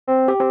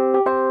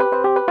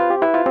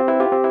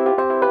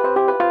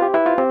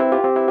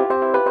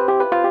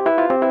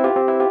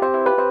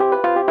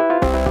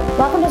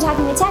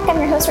Family Tech.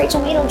 I'm your host, Rachel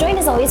Madel, joined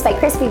as always by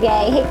Chris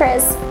Bugay. Hey,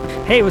 Chris.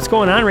 Hey, what's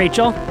going on,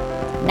 Rachel?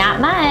 Not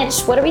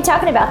much. What are we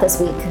talking about this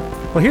week?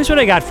 Well, here's what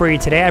I got for you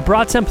today. I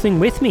brought something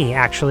with me,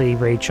 actually,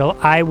 Rachel.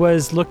 I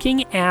was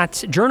looking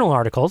at journal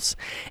articles,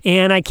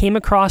 and I came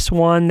across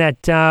one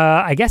that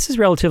I guess is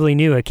relatively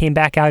new. It came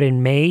back out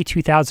in May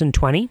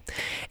 2020,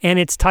 and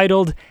it's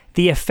titled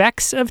The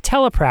Effects of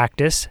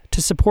Telepractice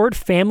to Support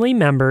Family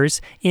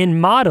Members in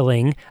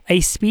Modeling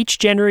a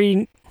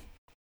Speech-Generating...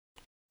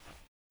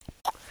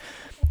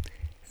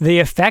 The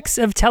effects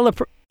of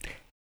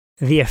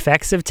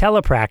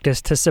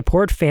telepractice to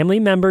support family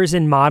members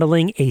in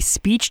modeling a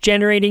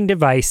speech-generating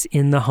device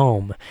in the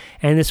home.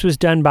 And this was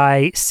done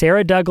by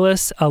Sarah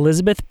Douglas,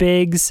 Elizabeth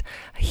Biggs,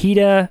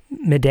 Hida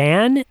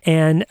Medan,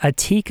 and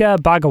Atika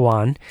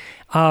Bhagawan.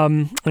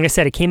 Like I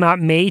said, it came out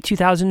May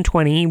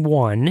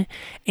 2021.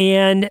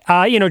 And,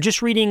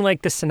 just reading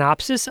like the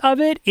synopsis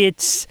of it,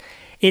 it's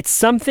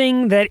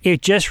something that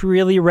it just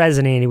really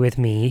resonated with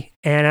me.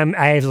 And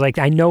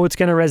I know it's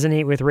going to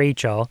resonate with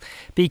Rachel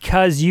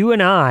because you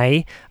and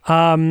I,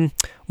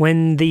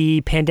 when the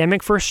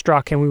pandemic first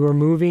struck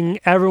and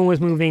everyone was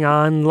moving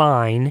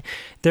online,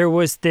 there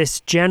was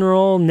this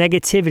general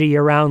negativity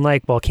around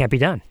like, well, it can't be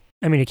done.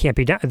 I mean, it can't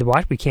be done.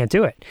 What? We can't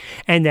do it.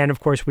 And then, of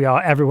course,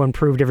 everyone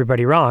proved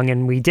everybody wrong,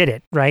 and we did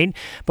it, right?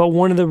 But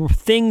one of the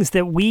things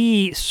that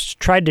we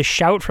tried to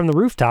shout from the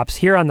rooftops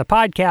here on the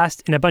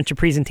podcast in a bunch of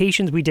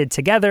presentations we did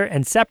together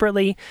and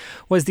separately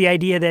was the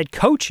idea that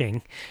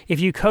coaching,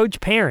 if you coach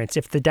parents,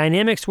 if the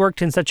dynamics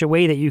worked in such a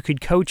way that you could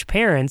coach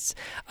parents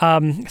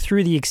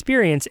through the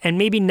experience, and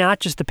maybe not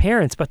just the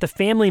parents, but the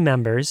family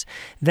members,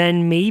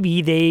 then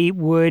maybe they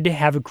would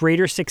have a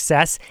greater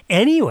success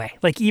anyway,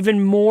 like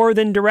even more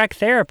than direct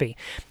therapy.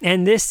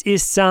 And this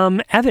is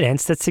some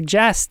evidence that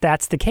suggests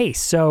that's the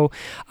case. So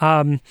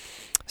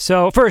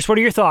first, what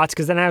are your thoughts?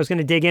 Because then I was going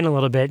to dig in a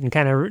little bit and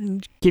kind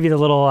of give you the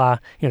little,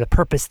 the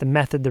purpose, the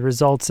method, the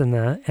results, and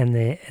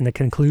the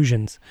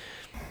conclusions.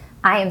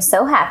 I am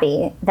so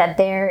happy that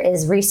there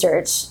is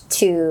research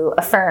to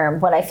affirm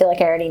what I feel like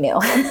I already knew,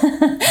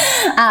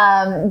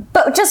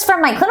 but just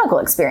from my clinical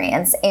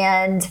experience.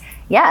 And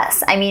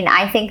yes, I mean,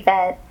 I think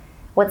that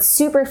what's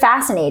super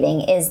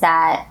fascinating is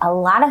that a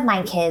lot of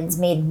my kids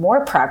made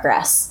more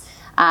progress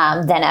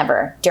than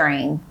ever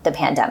during the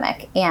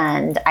pandemic.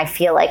 And I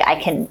feel like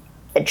I can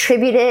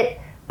attribute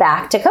it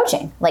back to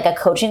coaching, like a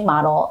coaching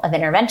model of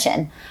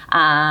intervention.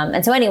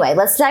 And so anyway,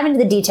 let's dive into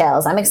the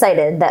details. I'm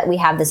excited that we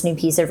have this new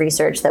piece of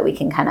research that we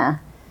can kind of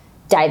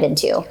dive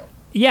into.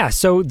 Yeah,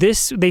 so they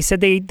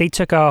said they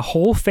took a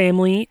whole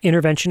family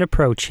intervention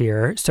approach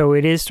here. So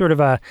it is sort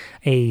of a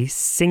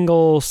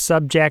single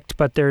subject,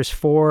 but there's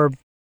 5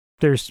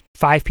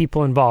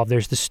 people involved.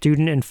 There's the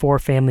student and 4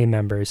 family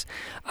members.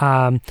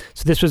 So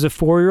this was a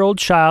 4-year-old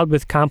child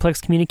with complex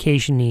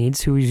communication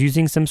needs who was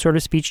using some sort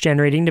of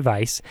speech-generating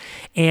device.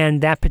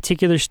 And that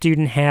particular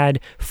student had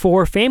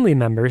 4 family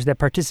members that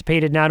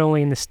participated not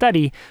only in the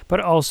study,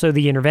 but also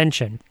the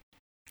intervention.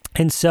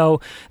 And so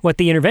what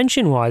the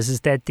intervention was is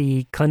that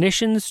the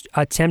clinicians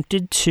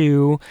attempted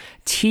to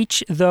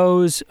teach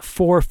those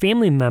 4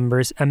 family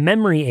members a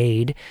memory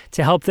aid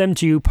to help them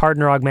do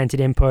partner augmented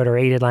input or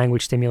aided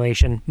language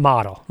stimulation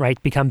model,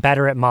 right? Become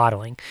better at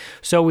modeling.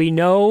 So we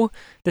know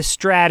the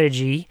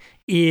strategy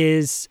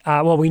is,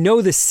 we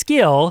know the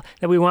skill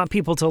that we want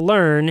people to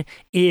learn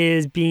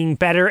is being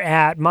better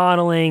at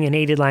modeling and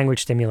aided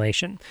language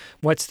stimulation.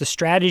 What's the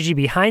strategy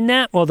behind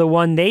that? Well, the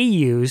one they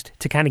used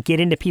to kind of get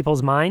into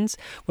people's minds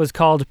was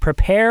called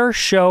prepare,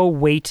 show,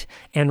 wait,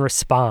 and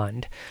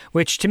respond,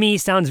 which to me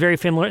sounds very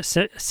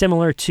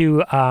similar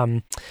to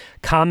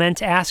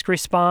comment, ask,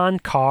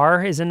 respond.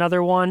 CAR is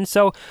another one.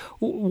 So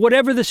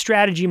whatever the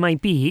strategy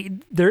might be,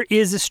 there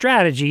is a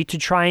strategy to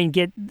try and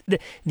get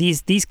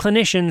these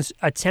clinicians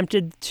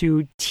attempted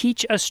to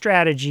teach a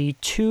strategy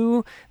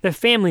to the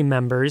family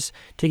members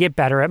to get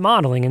better at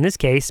modeling. In this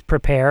case,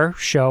 prepare,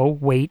 show,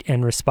 wait,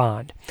 and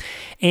respond.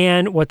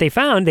 And what they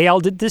found, they all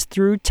did this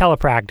through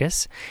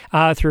telepractice,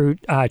 through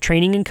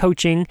training and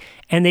coaching,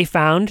 and they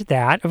found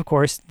that, of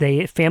course,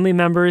 the family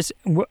members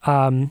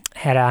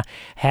had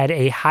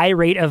a high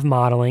rate of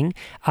modeling,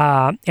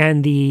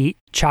 and the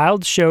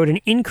child showed an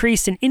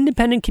increase in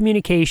independent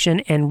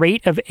communication and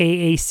rate of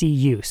AAC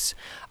use.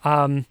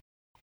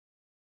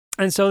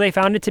 And so they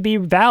found it to be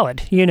valid,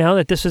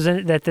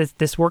 that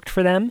this worked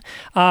for them,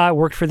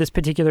 worked for this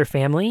particular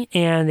family,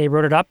 and they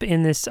wrote it up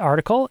in this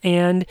article,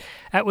 and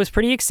that was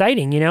pretty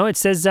exciting. It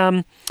says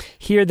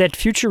here that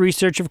future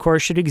research, of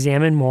course, should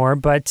examine more,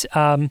 but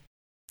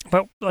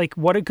like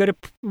what a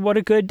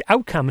good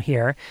outcome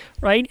here,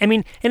 right? I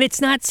mean, and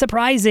it's not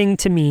surprising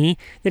to me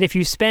that if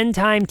you spend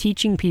time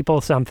teaching people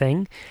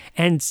something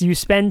and you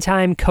spend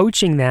time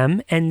coaching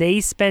them and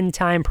they spend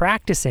time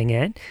practicing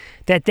it,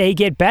 that they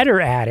get better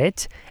at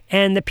it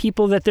and the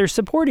people that they're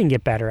supporting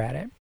get better at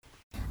it.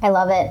 I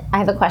love it. I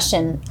have a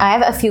question. I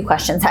have a few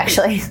questions,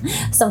 actually,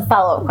 some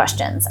follow-up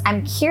questions.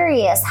 I'm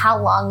curious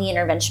how long the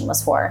intervention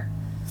was for.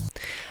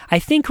 I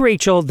think,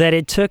 Rachel, that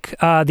it took,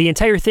 the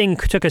entire thing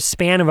took a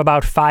span of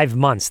about 5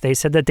 months. They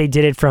said that they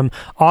did it from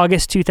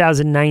August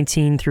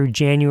 2019 through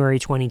January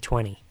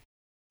 2020.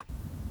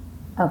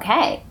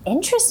 Okay,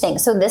 interesting.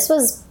 So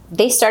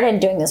they started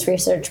doing this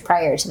research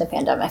prior to the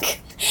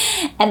pandemic.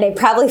 And they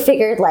probably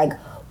figured, like,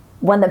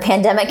 when the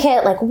pandemic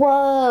hit, like,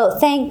 whoa,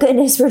 thank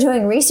goodness we're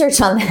doing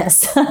research on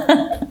this.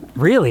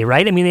 Really,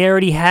 right? I mean, they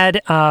already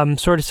had some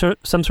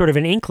sort of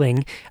an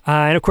inkling.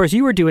 And of course,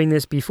 you were doing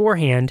this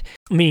beforehand,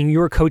 meaning you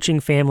were coaching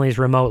families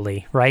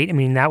remotely, right? I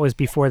mean, that was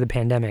before the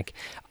pandemic.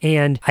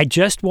 And I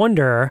just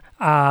wonder,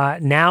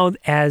 now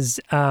as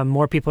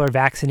more people are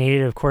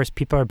vaccinated, of course,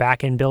 people are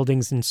back in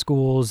buildings and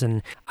schools.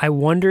 And I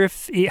wonder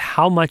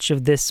how much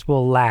of this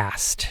will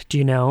last. Do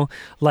you know?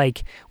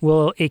 Like,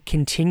 will it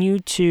continue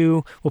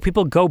will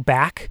people go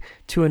back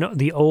to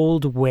the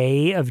old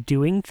way of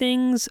doing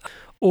things?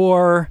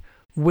 Or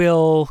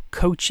will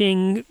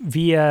coaching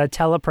via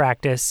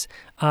telepractice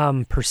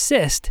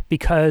persist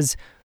because,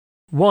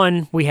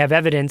 one, we have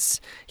evidence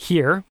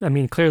here. I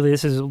mean, clearly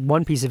this is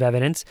one piece of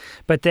evidence,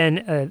 but then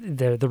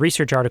the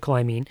research article,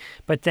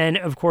 but then,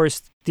 of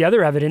course, the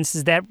other evidence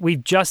is that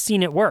we've just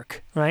seen it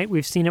work, right?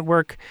 We've seen it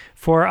work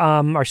for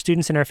our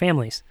students and our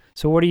families.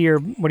 So what are your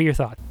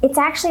thoughts? It's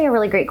actually a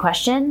really great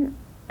question.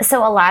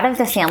 So a lot of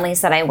the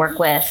families that I work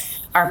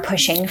with are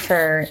pushing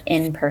for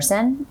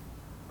in-person,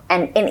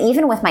 and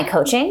even with my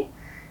coaching.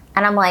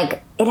 And I'm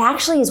like, it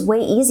actually is way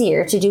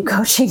easier to do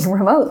coaching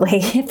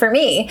remotely for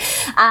me.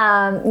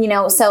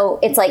 So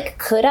it's like,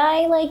 could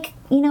I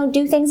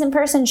do things in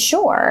person?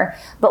 Sure.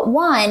 But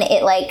one,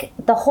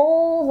 the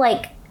whole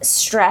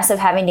stress of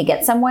having to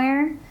get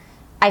somewhere,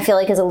 I feel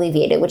like is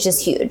alleviated, which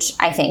is huge,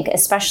 I think,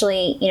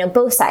 especially,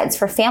 both sides.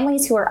 For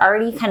families who are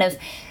already kind of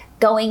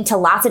going to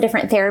lots of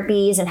different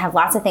therapies and have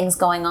lots of things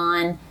going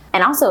on.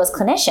 And also as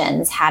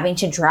clinicians, having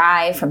to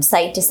drive from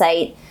site to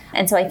site.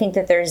 And so I think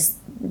that there's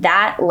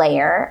that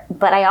layer.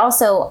 But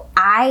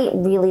I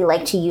really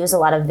like to use a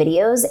lot of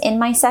videos in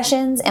my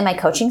sessions, in my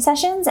coaching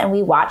sessions, and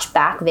we watch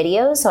back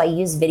videos. So I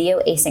use video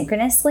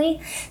asynchronously.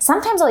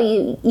 Sometimes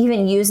I'll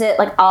even use it,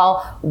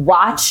 I'll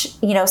watch,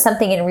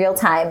 something in real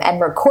time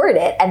and record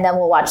it, and then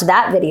we'll watch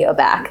that video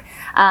back.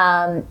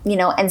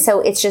 And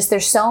so it's just,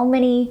 there's so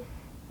many.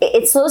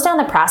 It slows down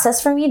the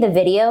process for me. The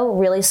video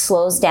really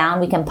slows down.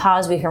 We can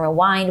pause, we can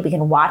rewind, we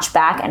can watch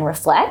back and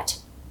reflect.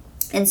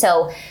 And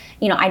so,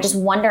 I just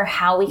wonder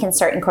how we can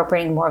start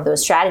incorporating more of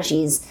those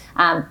strategies.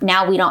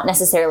 Now we don't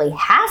necessarily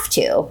have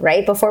to,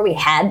 right? Before we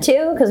had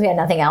to because we had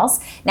nothing else.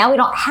 Now we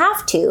don't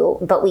have to,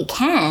 but we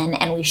can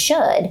and we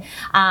should.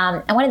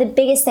 And one of the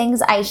biggest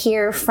things I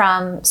hear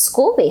from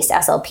school-based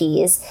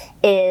SLPs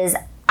is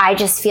I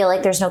just feel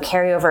like there's no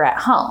carryover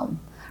at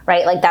home.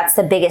 Right? That's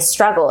the biggest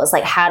struggle is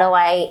how do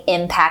I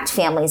impact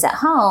families at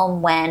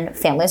home when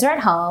families are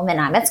at home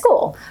and I'm at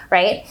school,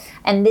 right?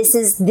 And this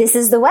is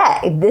the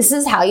way. This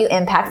is how you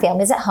impact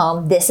families at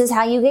home. This is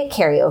how you get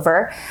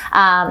carryover.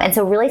 And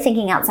so really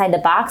thinking outside the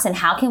box and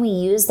how can we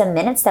use the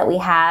minutes that we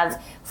have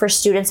for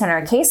students on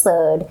our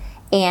caseload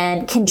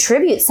and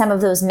contribute some of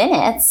those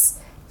minutes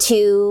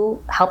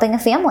to helping a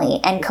family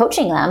and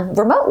coaching them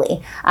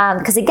remotely.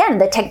 Because again,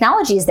 the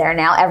technology is there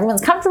now. Everyone's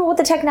comfortable with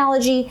the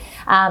technology.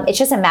 It's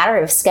just a matter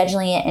of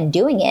scheduling it and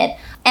doing it.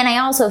 And I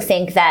also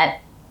think that,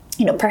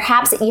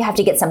 perhaps you have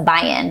to get some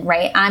buy-in,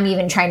 right? I'm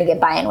even trying to get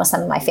buy-in with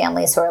some of my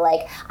families who are like,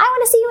 I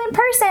want to see you in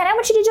person. I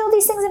want you to do all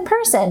these things in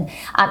person.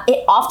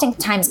 It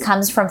oftentimes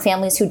comes from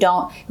families who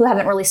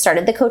haven't really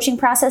started the coaching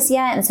process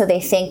yet. And so they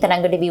think that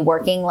I'm going to be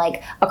working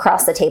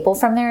across the table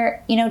from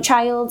their,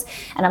 child.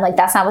 And I'm like,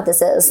 that's not what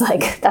this is.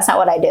 That's not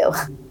what I do.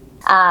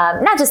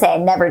 Not to say I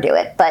never do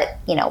it, but,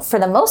 for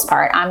the most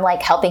part, I'm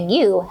helping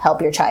you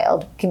help your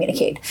child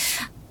communicate.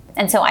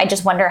 And so I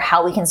just wonder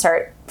how we can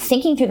start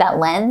thinking through that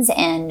lens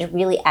and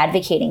really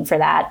advocating for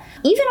that.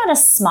 Even on a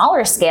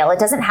smaller scale, it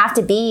doesn't have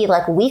to be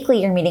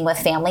weekly you're meeting with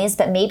families,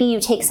 but maybe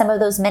you take some of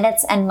those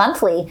minutes and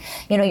monthly,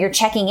 you're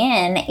checking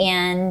in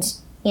and,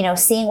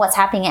 seeing what's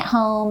happening at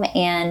home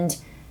and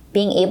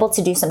being able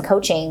to do some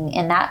coaching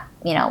in that,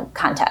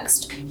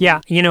 context.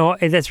 Yeah,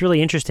 that's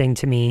really interesting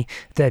to me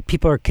that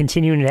people are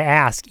continuing to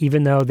ask,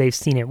 even though they've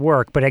seen it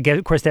work. But I guess,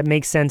 of course, that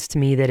makes sense to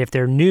me that if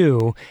they're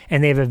new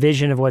and they have a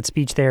vision of what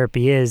speech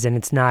therapy is and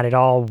it's not at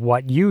all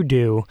what you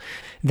do,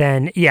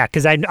 then yeah,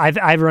 because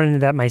I've run into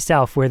that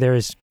myself where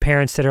there's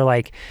parents that are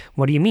like,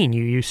 what do you mean?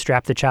 You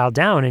strap the child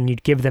down and you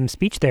give them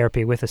speech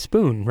therapy with a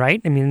spoon,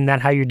 right? I mean, isn't that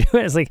how you do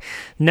it? It's like,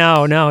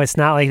 no, it's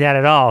not like that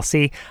at all.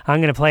 See,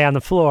 I'm going to play on the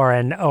floor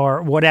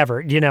or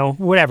whatever,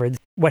 whatever.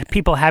 What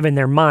people have in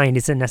their mind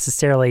isn't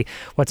necessarily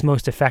what's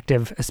most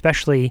effective,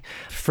 especially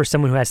for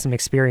someone who has some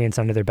experience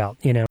under their belt,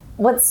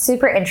 What's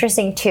super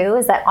interesting too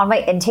is that on my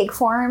intake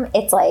form,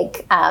 it's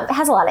it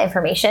has a lot of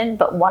information,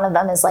 but one of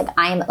them is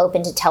I am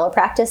open to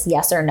telepractice,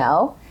 yes or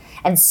no.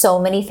 And so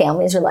many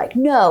families are like,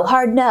 no,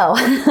 hard no.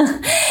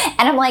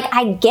 And I'm like,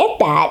 I get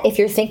that if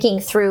you're thinking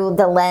through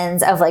the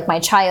lens of my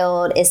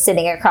child is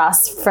sitting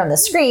across from the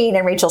screen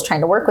and Rachel's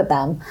trying to work with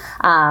them.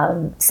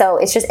 So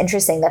it's just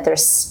interesting that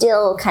there's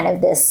still kind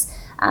of this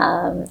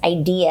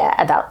idea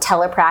about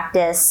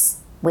telepractice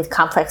with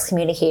complex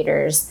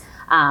communicators.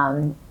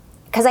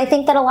 Because I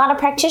think that a lot of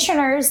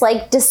practitioners,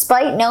 like,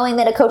 despite knowing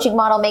that a coaching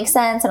model makes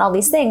sense and all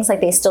these things, like,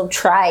 they still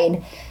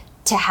tried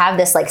to have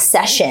this like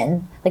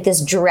session, like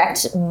this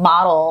direct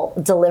model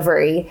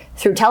delivery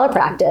through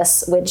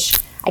telepractice, which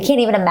I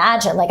can't even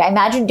imagine. Like, I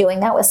imagine doing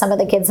that with some of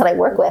the kids that I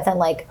work with, and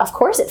like, of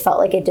course it felt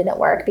like it didn't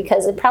work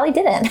because it probably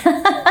didn't,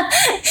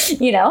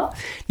 you know?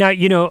 Now,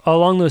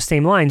 along those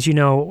same lines,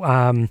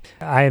 I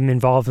am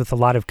involved with a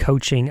lot of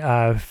coaching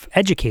of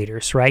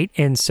educators, right?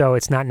 And so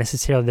it's not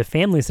necessarily the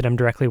families that I'm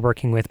directly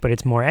working with, but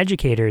it's more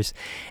educators.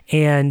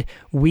 And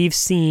we've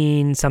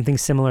seen something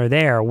similar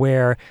there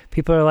where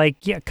people are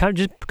like, yeah,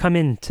 come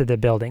into the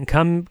building,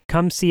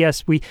 come see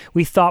us.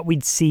 We thought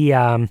we'd see,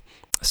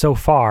 so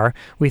far,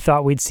 we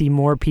thought we'd see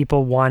more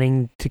people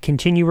wanting to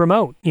continue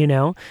remote, and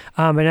now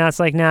it's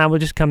like, nah, we'll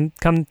just come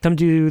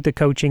do the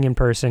coaching in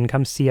person,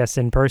 come see us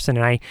in person.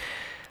 And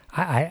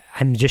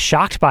I'm just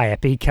shocked by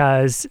it,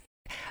 because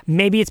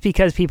maybe it's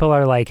because people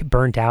are like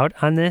burnt out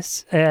on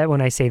this.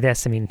 When I say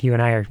this, I mean, you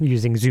and I are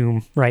using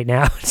Zoom right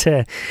now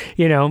to,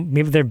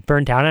 maybe they're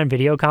burnt out on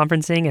video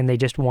conferencing and they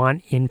just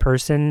want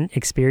in-person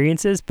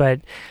experiences.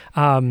 But,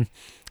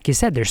 like you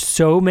said, there's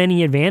so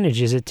many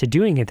advantages to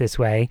doing it this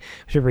way,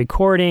 to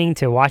recording,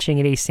 to watching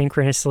it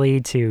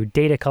asynchronously, to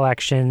data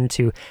collection,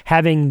 to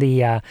having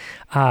the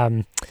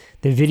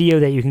video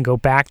that you can go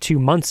back to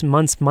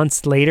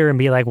months later and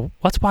be like,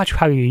 let's watch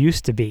how you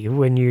used to be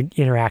when you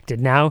interacted.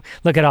 Now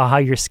look at how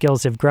your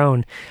skills have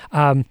grown.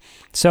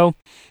 So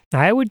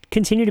I would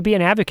continue to be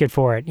an advocate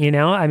for it.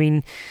 I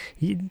mean,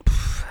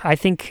 I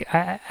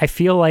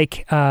feel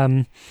like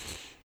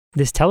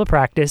this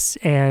telepractice,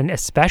 and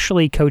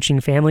especially coaching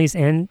families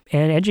and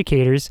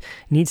educators,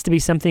 needs to be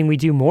something we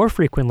do more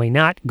frequently,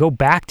 not go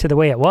back to the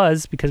way it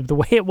was, because the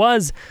way it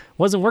wasn't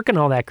working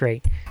all that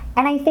great.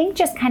 And I think,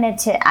 just kind of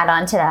to add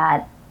on to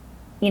that,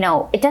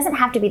 it doesn't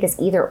have to be this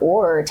either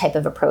or type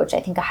of approach. I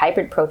think a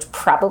hybrid approach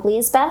probably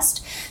is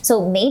best.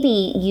 So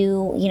maybe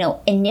you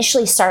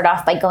initially start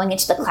off by going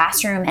into the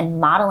classroom and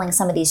modeling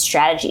some of these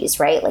strategies,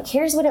 right? Like,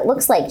 here's what it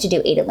looks like to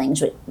do aided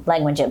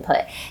language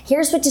input.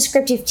 Here's what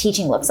descriptive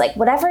teaching looks like.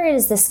 Whatever it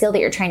is the skill that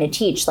you're trying to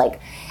teach. Like,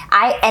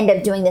 I end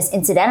up doing this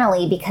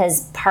incidentally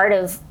because part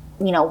of,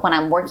 when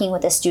I'm working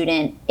with a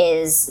student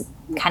is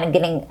kind of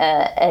getting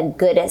a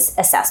good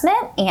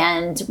assessment,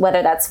 and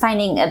whether that's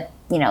finding a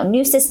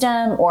new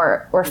system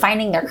or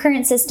finding their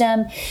current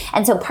system.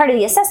 And so part of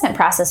the assessment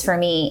process for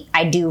me,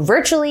 I do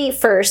virtually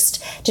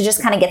first to just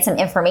kind of get some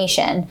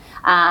information,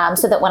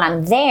 so that when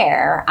I'm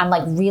there, I'm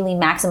like really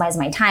maximize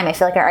my time. I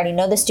feel like I already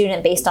know the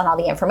student based on all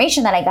the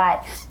information that I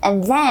got.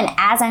 And then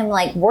as I'm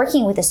like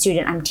working with the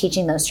student, I'm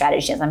teaching those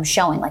strategies. I'm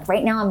showing, like,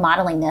 right now I'm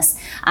modeling this,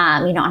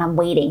 and I'm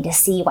waiting to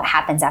see what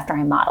happens after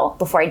I model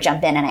before I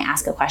jump in and I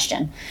ask a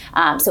question.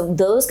 So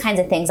those kinds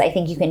of things I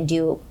think you can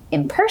do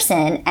in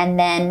person and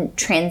then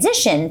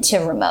transition to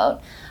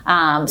remote.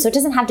 So it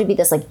doesn't have to be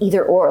this like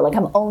either or, like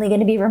I'm only going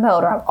to be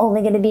remote or I'm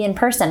only going to be in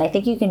person. I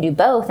think you can do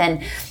both.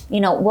 And,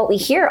 what we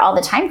hear all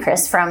the time,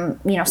 Chris, from,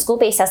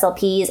 school-based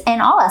SLPs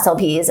and all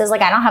SLPs is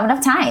like, I don't have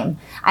enough time.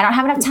 I don't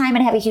have enough time and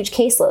I have a huge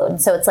caseload.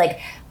 And so it's like,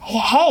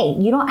 hey,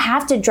 you don't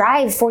have to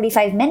drive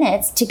 45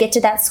 minutes to get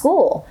to that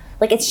school.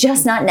 Like, it's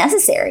just not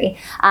necessary.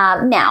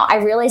 Now, I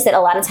realize that a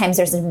lot of times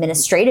there's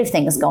administrative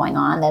things going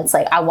on that's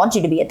like, I want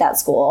you to be at that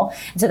school.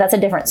 And so that's a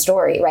different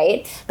story,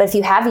 right? But if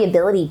you have the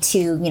ability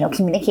to,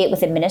 communicate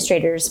with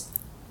administrators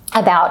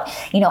about,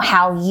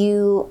 how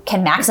you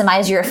can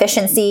maximize your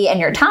efficiency and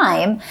your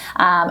time,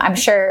 I'm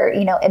sure,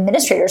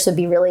 administrators would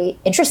be really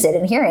interested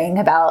in hearing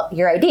about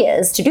your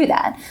ideas to do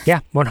that. Yeah,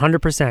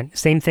 100%.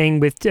 Same thing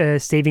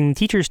with saving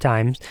teachers'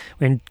 time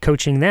when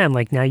coaching them.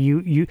 Like, now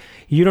you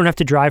don't have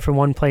to drive from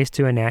one place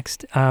to a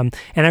next. And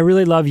I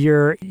really love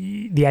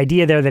the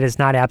idea there that it's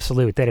not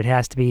absolute, that it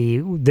has to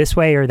be this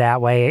way or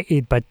that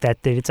way, but that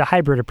it's a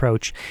hybrid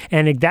approach.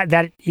 And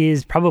that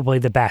is probably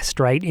the best,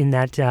 right? In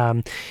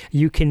that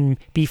you can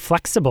be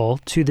flexible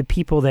to the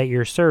people that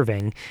you're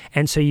serving.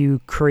 And so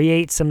you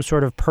create some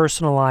sort of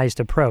personalized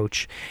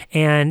approach.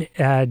 And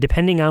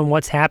depending on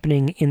what's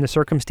happening in the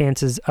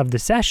circumstances of the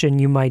session,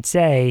 you might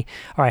say,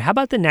 all right, how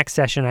about the next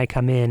session I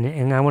come in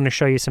and I want to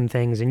show you some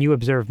things and you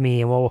observe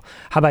me, and well,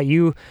 how about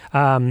you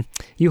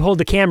hold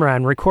the camera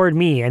and record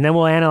me, and then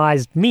we'll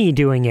analyze me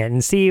doing it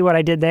and see what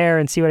I did there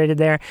and see what I did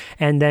there.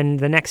 And then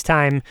the next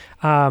time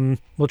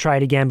we'll try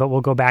it again, but we'll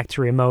go back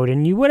to remote,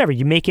 and you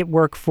make it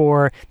work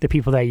for the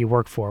people that you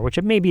work for,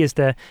 which maybe is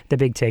the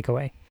big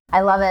takeaway.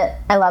 I love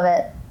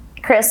it.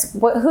 Chris,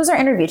 who's our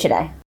interview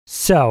today?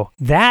 So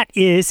that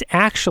is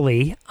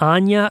actually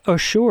Anya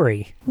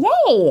Oshuri.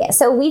 Yay!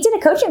 So we did a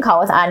coaching call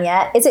with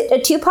Anya. Is it a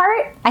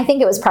two-part? I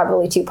think it was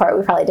probably two-part.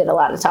 We probably did a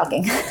lot of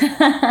talking.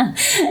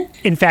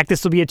 In fact,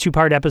 this will be a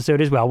two-part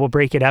episode as well. We'll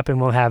break it up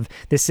and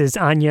this is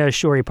Anya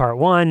Oshuri part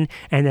 1,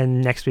 and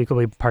then next week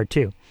will be part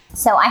 2.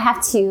 So I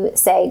have to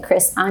say,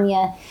 Chris,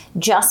 Anya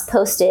just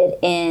posted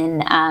in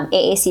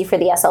AAC for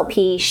the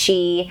SLP.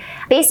 She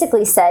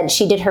basically said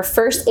she did her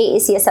first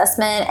AAC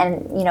assessment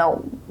and,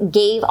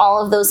 gave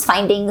all of those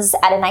findings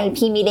at an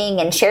IEP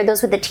meeting and shared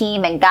those with the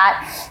team and got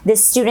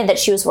this student that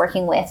she was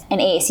working with an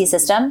AAC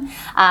system.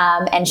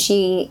 And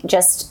she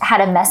just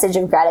had a message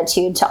of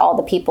gratitude to all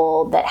the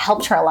people that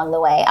helped her along the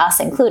way,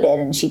 us included,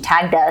 and she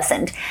tagged us.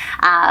 And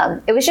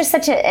it was just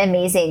such an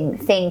amazing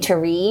thing to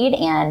read.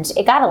 And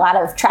it got a lot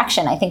of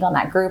traction, I think, on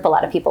that group. A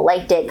lot of people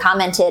liked it,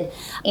 commented,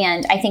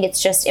 and I think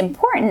it's just an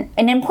important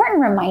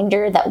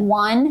reminder that,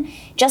 one,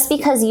 just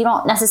because you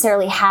don't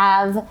necessarily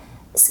have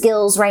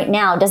skills right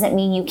now doesn't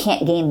mean you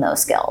can't gain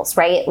those skills,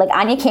 right? Like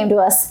Anya came to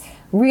us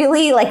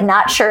really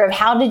not sure of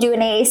how to do an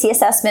AAC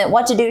assessment,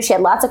 what to do. She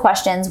had lots of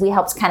questions. We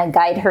helped kind of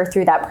guide her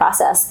through that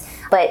process.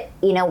 But,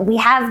 we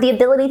have the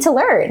ability to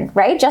learn,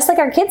 right? Just like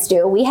our kids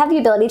do. We have the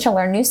ability to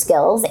learn new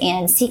skills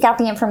and seek out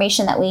the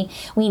information that we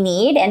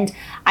need. And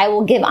I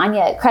will give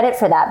Anya credit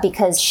for that,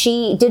 because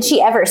she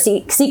ever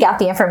seek out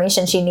the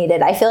information she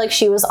needed. I feel like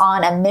she was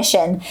on a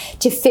mission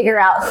to figure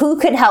out who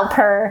could help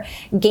her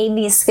gain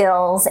these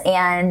skills.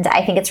 And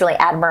I think it's really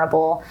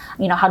admirable,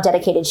 how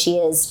dedicated she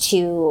is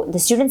to the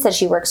students that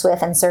she works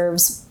with and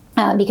serves,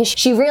 because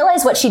she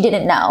realized what she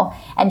didn't know.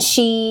 And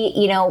she,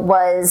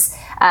 was,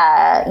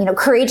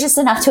 courageous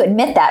enough to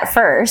admit that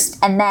first.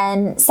 And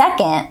then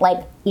second,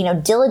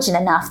 diligent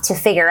enough to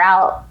figure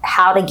out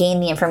how to gain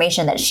the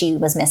information that she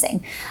was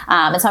missing.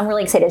 And so I'm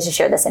really excited to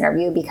share this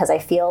interview, because I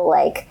feel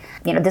like,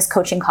 this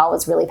coaching call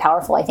was really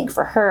powerful, I think,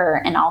 for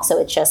her. And also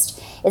it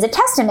just is a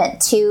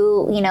testament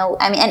to,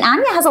 and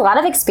Anya has a lot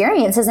of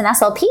experience as an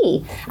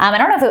SLP. I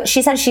don't know if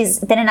she said she's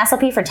been an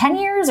SLP for 10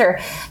 years or,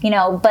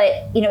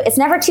 but, it's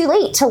never too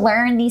late to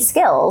learn these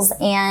skills.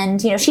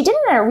 And, she did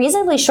it in a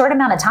reasonably short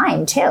amount of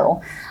time too.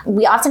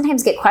 We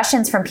oftentimes get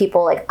questions from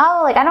people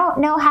I don't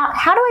know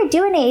how do I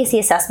do an AAC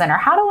assessment, or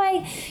how do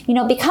I,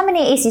 become an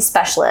AAC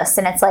specialist?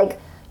 And it's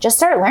just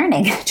start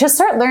learning. Just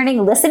start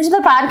learning. Listen to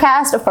the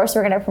podcast. Of course,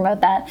 we're going to promote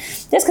that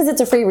just because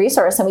it's a free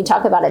resource and we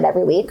talk about it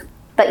every week.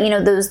 But,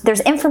 there's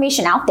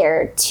information out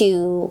there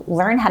to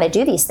learn how to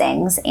do these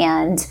things.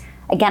 And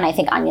again, I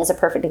think Anya is a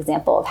perfect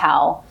example of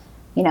how,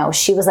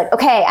 she was like,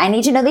 okay, I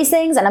need to know these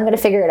things and I'm going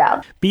to figure it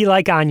out. Be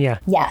like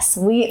Anya. Yes,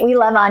 we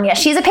love Anya.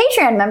 She's a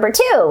Patreon member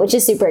too, which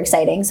is super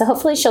exciting. So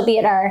hopefully she'll be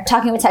at our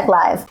Talking with Tech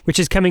Live, which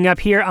is coming up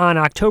here on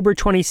October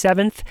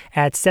 27th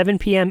at 7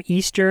 p.m.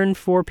 Eastern,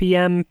 4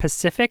 p.m.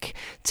 Pacific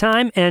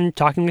time. And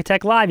Talking with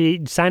Tech Live,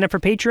 you sign up for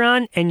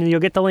Patreon and you'll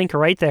get the link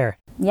right there.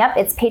 Yep,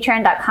 it's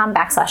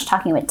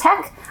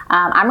patreon.com/talkingwithtech.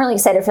 I'm really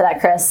excited for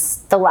that, Chris.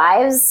 The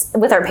lives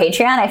with our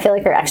Patreon, I feel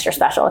like are extra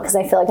special, because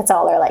I feel like it's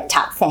all our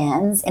top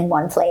fans in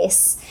one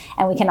place,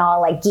 and we can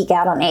all geek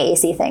out on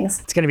AAC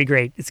things. It's going to be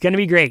great. It's going to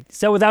be great.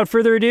 So without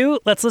further ado,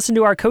 let's listen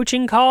to our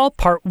coaching call,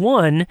 part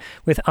 1,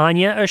 with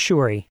Anya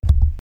Ashuri.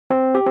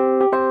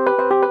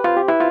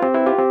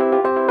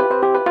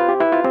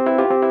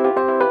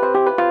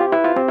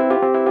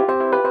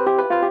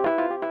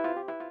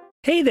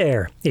 Hey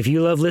there! If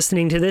you love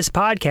listening to this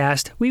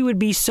podcast, we would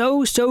be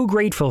so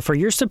grateful for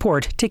your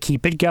support to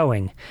keep it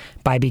going.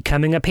 By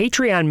becoming a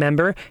Patreon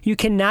member, you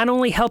can not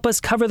only help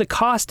us cover the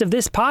cost of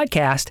this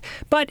podcast,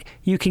 but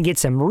you can get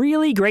some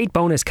really great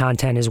bonus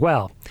content as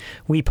well.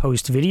 We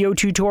post video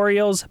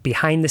tutorials,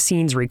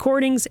 behind-the-scenes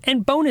recordings,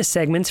 and bonus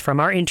segments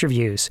from our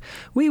interviews.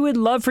 We would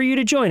love for you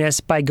to join us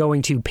by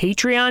going to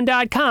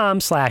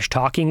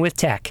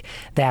patreon.com/talkingwithtech.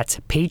 That's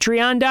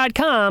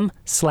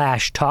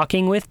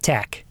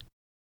patreon.com/talkingwithtech.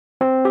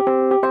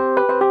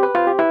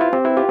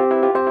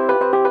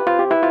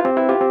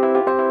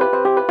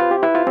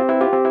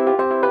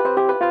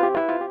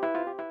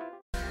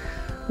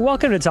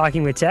 Welcome to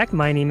Talking with Tech.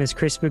 My name is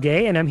Chris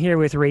Bugay, and I'm here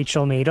with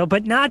Rachel Madel,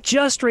 but not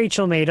just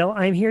Rachel Madel.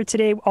 I'm here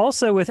today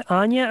also with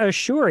Anya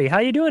Ashuri. How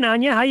you doing,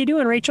 Anya? How you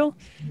doing, Rachel?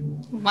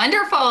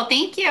 Wonderful.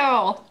 Thank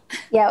you.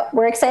 Yeah,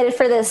 we're excited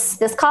for this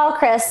call,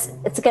 Chris.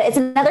 It's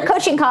another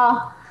coaching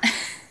call.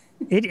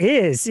 It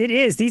is.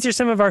 These are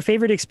some of our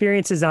favorite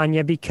experiences,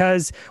 Anya,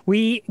 because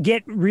we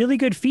get really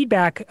good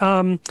feedback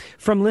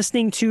from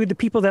listening to the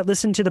people that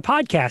listen to the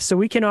podcast. So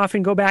we can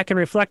often go back and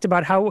reflect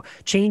about how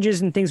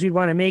changes and things we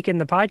want to make in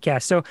the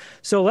podcast.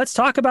 So let's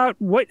talk about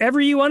whatever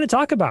you want to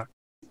talk about.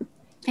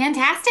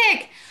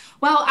 Fantastic.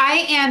 Well,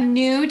 I am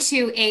new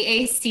to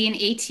AAC and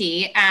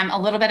AT. A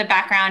little bit of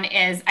background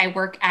is I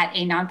work at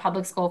a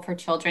non-public school for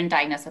children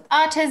diagnosed with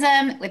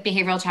autism with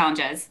behavioral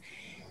challenges.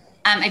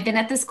 I've been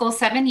at the school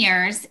 7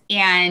 years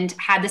and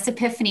had this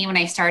epiphany when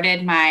I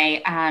started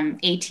my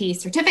AT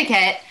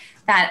certificate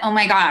that, oh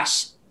my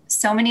gosh,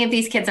 so many of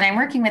these kids that I'm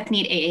working with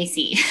need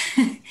AAC.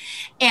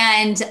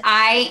 And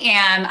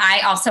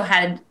I also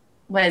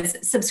was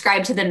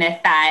subscribed to the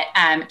myth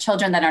that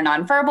children that are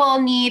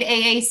nonverbal need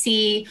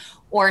AAC,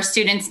 or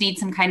students need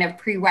some kind of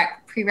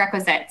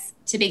prerequisites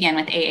to begin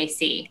with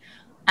AAC.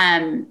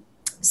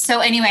 So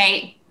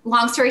anyway,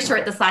 long story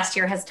short, this last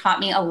year has taught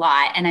me a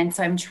lot. And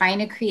so I'm trying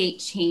to create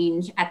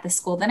change at the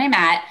school that I'm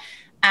at.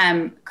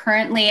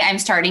 Currently, I'm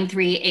starting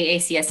 3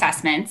 AAC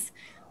assessments,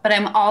 but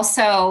I'm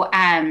also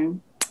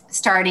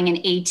starting an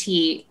AT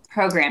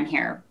program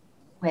here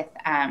with,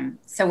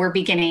 so we're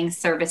beginning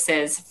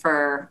services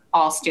for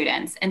all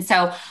students. And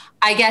so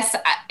I guess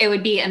it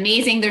would be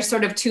amazing. There's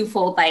sort of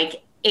twofold,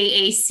 like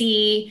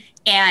AAC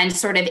and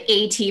sort of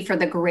AT for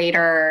the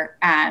greater,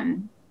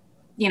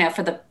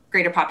 for the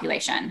greater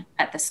population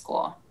at the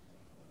school.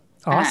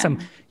 Awesome.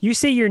 You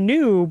say you're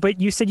new,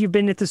 but you said you've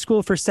been at the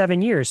school for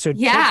 7 years. So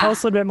tell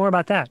us a little bit more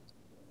about that.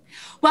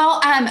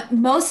 Well,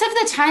 most of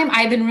the time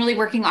I've been really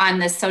working on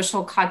the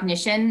social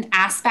cognition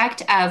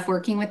aspect of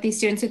working with these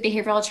students with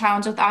behavioral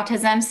challenge with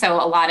autism. So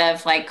a lot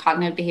of like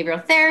cognitive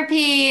behavioral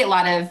therapy, a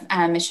lot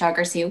of Michelle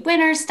Garcia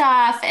Winner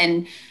stuff,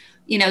 and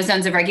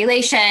zones of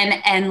regulation,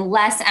 and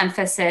less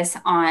emphasis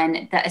on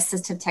the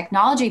assistive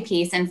technology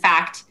piece. In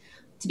fact,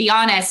 to be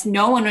honest,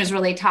 no one was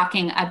really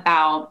talking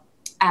about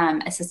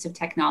assistive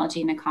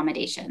technology and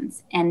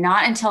accommodations. And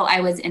not until I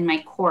was in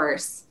my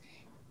course,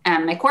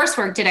 my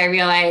coursework, did I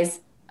realize,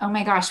 oh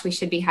my gosh, we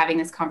should be having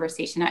this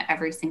conversation at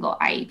every single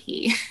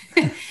IEP.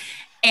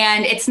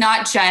 And it's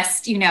not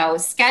just,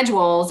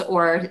 schedules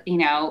or,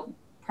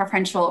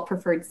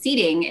 preferred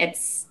seating.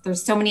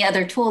 There's so many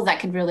other tools that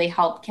could really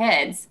help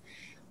kids.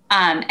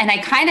 And I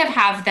kind of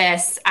have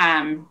this,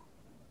 I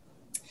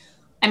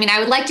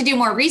would like to do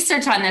more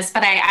research on this,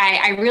 but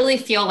I really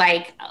feel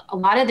like a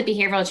lot of the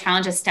behavioral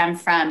challenges stem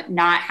from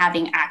not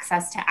having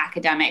access to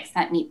academics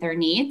that meet their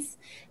needs.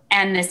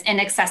 And this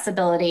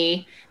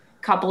inaccessibility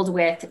coupled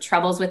with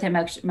troubles with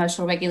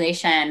emotional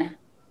regulation,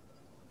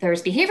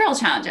 there's behavioral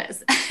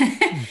challenges.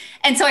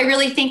 And so I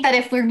really think that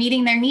if we're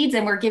meeting their needs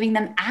and we're giving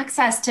them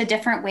access to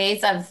different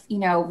ways of,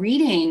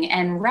 reading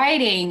and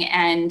writing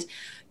and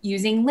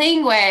using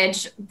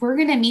language, we're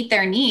going to meet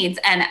their needs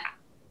and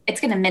it's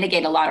going to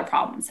mitigate a lot of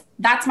problems.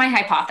 That's my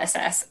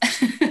hypothesis.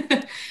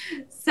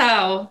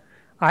 So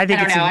I think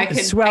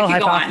it's a swell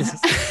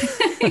hypothesis.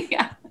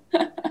 Yeah.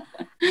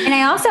 And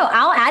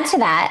I'll add to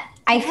that.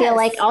 I feel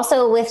like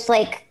also with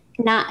like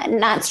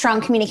not strong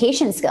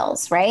communication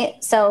skills,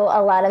 right? So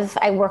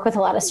I work with a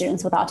lot of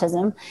students with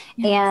autism,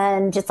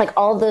 and just like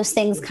all of those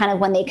things kind of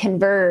when they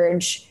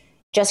converge,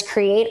 just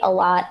create a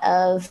lot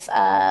of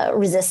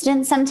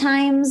resistance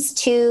sometimes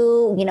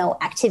to,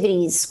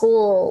 activities,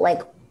 school,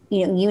 like,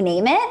 you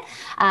name it.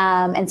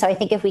 And so I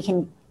think if we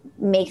can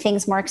make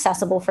things more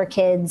accessible for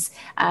kids,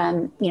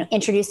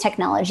 introduce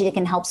technology that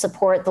can help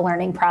support the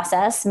learning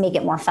process, make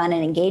it more fun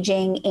and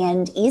engaging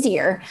and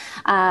easier,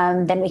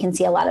 then we can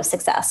see a lot of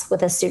success with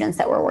the students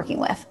that we're working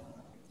with.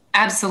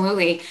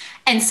 Absolutely.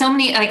 And so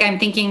many, like I'm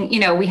thinking,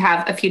 we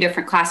have a few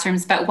different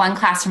classrooms, but one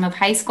classroom of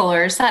high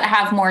schoolers that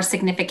have more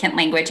significant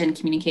language and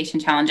communication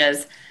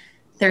challenges,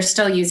 they're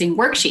still using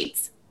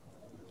worksheets.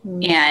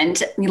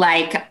 And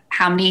like,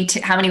 how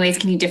many ways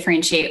can you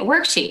differentiate a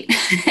worksheet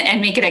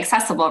and make it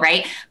accessible,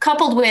 right?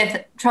 Coupled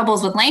with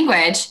troubles with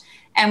language.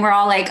 And we're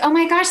all like, oh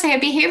my gosh, they have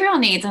behavioral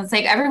needs. And it's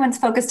like, everyone's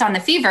focused on the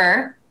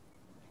fever,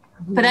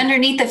 but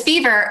underneath the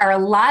fever are a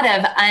lot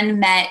of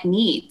unmet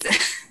needs.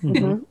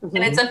 And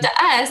it's up to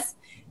us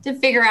to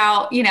figure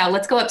out,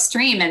 let's go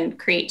upstream and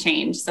create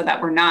change so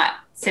that we're not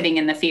sitting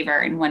in the fever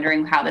and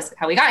wondering how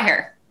we got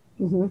here.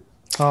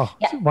 Oh,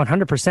 yeah.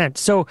 100%.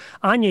 So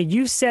Anya,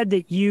 you said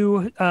that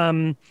you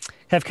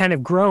have kind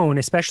of grown,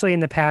 especially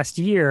in the past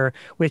year,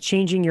 with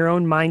changing your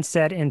own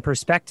mindset and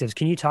perspectives.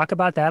 Can you talk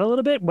about that a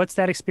little bit? What's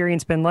that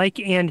experience been like?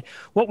 And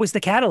what was the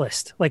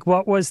catalyst? Like,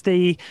 what was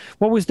the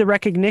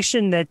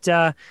recognition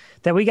that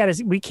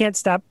we can't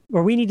stop,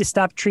 or we need to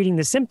stop treating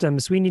the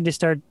symptoms. We need to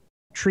start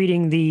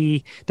treating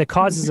the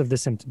causes of the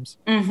symptoms.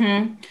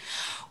 Mm-hmm.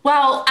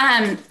 Well,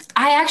 I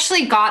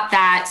actually got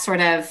that sort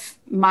of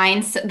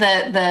mindset,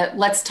 the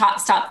let's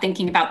stop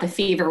thinking about the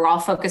fever. We're all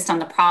focused on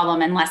the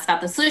problem and less about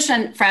the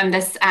solution from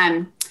this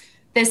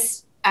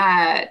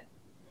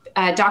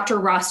Dr.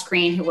 Ross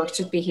Green, who works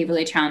with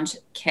behaviorally challenged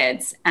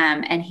kids.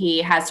 And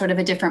he has sort of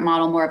a different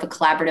model, more of a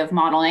collaborative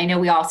model. And I know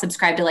we all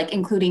subscribe to like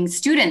including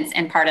students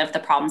in part of the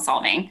problem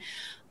solving.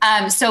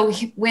 So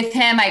with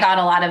him, I got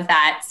a lot of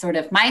that sort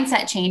of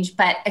mindset change,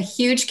 but a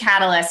huge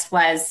catalyst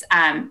was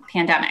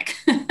pandemic,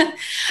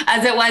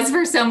 as it was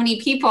for so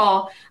many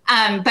people.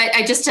 But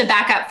just to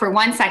back up for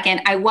 1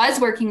 second, I was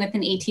working with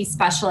an AT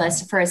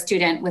specialist for a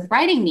student with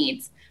writing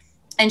needs.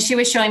 And she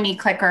was showing me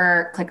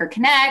Clicker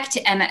Connect.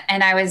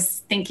 And I was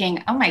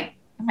thinking, oh my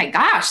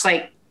gosh,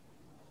 like,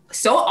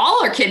 so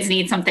all our kids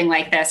need something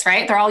like this,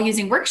 right? They're all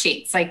using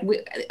worksheets. Like,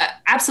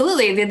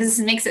 absolutely, this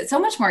makes it so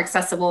much more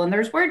accessible. And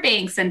there's word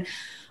banks. And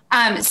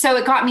so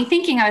it got me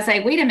thinking. I was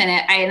like, wait a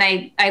minute.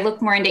 I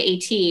looked more into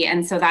AT.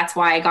 And so that's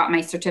why I got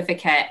my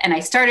certificate. And I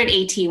started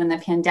AT when the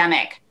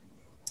pandemic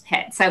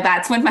hit. So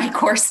that's when my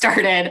course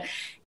started.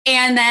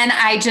 And then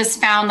I just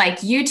found like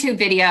YouTube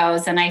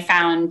videos, and I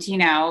found,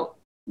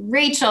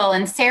 Rachel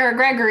and Sarah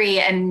Gregory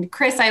and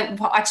Chris. I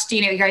watched,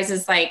 you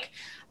guys' like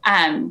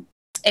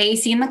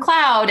AAC in the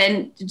cloud,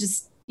 and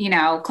just,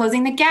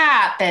 Closing the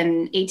Gap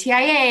and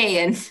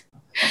ATIA. And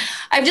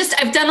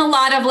I've done a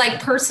lot of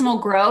like personal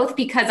growth,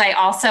 because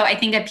I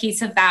think a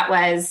piece of that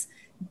was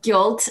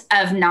guilt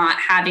of not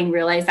having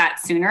realized that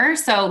sooner.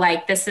 So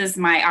like, this is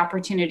my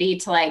opportunity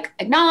to like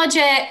acknowledge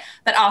it,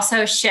 but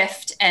also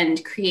shift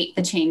and create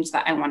the change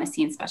that I want to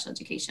see in special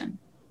education.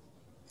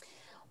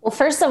 Well,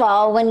 first of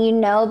all, when you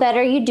know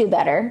better, you do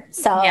better.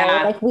 So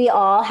like we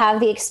all have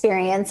the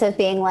experience of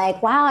being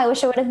like, wow, I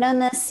wish I would have known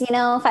this,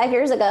 5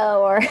 years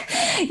ago, or,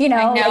 like at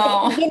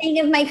the beginning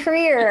of my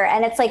career.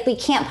 And it's like, we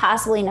can't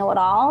possibly know it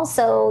all.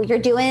 So you're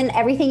doing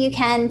everything you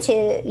can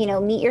to,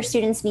 meet your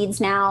students'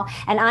 needs now.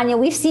 And Anya,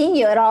 we've seen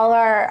you at all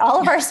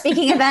of our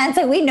speaking events,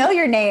 and we know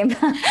your name.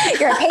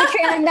 You're a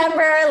Patreon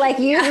member, like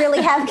you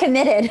really have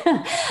committed,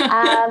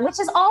 which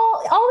is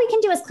all we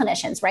can do as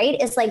clinicians,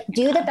 right? Is like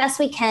do the best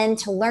we can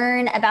to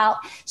learn about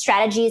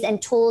strategies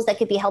and tools that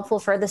could be helpful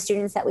for the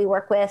students that we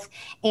work with,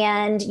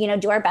 and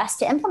do our best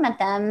to implement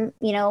them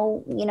in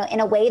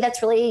a way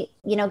that's really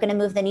going to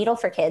move the needle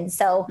for kids.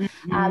 So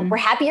we're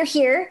happy you're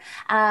here.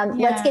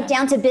 Let's get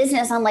down to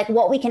business on like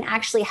what we can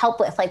actually help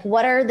with. Like,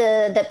 what are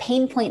the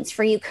pain points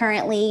for you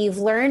currently? You've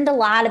learned a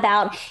lot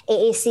about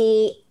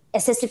AAC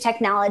assistive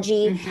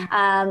technology.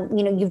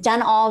 You've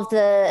done all of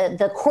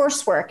the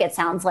coursework, it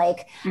sounds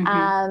like.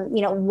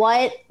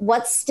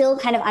 What's still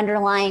kind of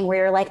underlying where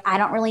you're like, I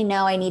don't really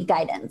know, I need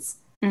guidance.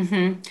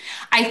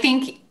 I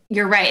think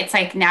you're right. It's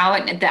like now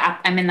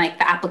I'm in like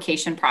the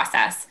application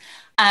process.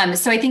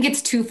 So I think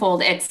it's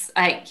twofold. It's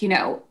like,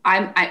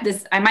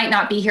 I might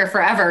not be here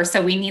forever.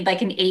 So we need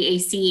like an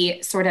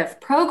AAC sort of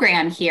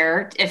program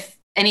here. If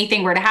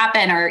anything were to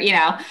happen or,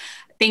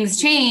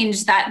 things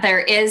change, that there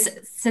is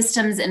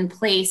systems in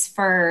place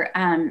for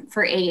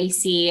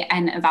AAC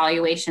and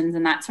evaluations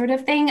and that sort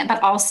of thing,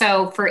 but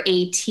also for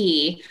AT.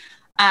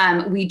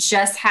 We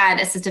just had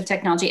assistive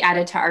technology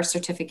added to our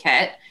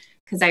certificate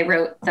because I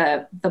wrote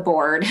the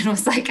board and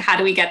was like, how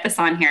do we get this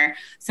on here?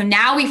 So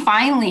now we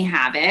finally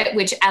have it,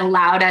 which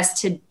allowed us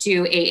to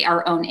do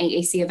our own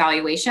AAC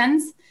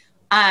evaluations.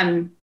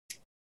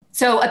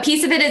 So a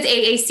piece of it is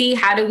AAC.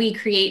 How do we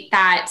create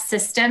that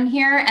system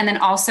here? And then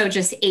also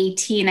just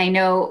AT. And I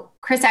know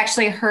Chris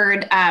actually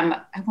heard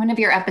one of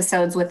your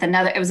episodes with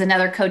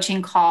another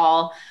coaching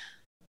call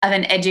of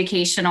an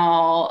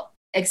educational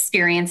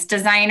experience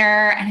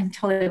designer. And I'm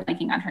totally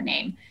blanking on her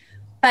name.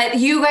 But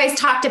you guys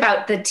talked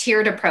about the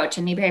tiered approach,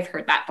 and maybe I've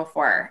heard that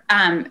before.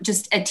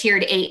 Just a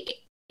tiered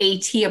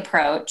AT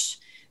approach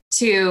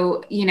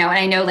to, and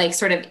I know like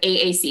sort of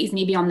AACs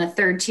maybe on the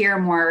third tier,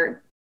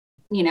 more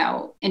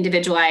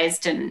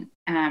individualized and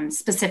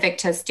specific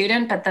to a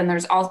student. But then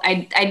there's also,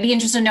 I'd be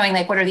interested in knowing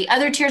like, what are the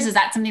other tiers? Is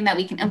that something that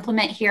we can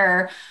implement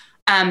here?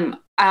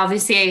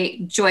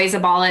 Obviously Joy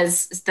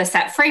Zabala's the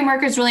SET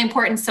framework is really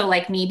important. So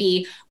like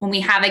maybe when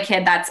we have a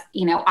kid that's,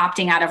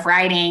 opting out of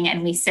writing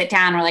and we sit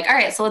down, we're like, all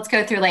right, so let's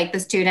go through like the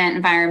student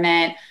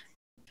environment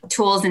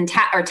tools and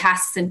or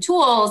tasks and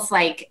tools.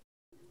 Like,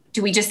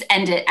 do we just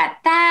end it at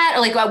that? Or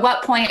like, at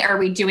what point are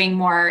we doing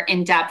more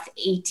in-depth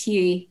AT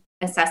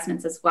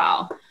assessments as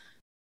well?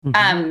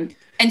 And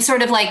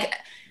sort of like,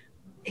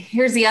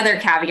 here's the other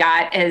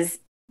caveat is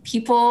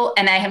people,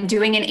 and I am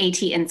doing an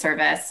AT in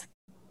service.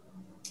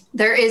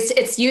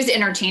 It's used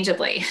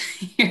interchangeably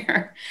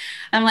here.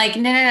 I'm like,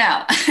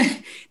 no.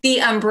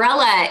 The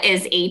umbrella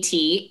is AT.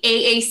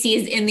 AAC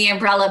is in the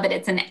umbrella, but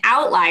it's an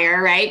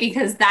outlier, right?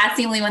 Because that's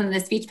the only one that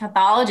the speech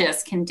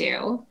pathologist can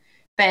do.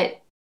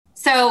 But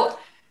so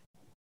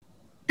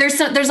there's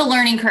a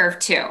learning curve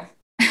too.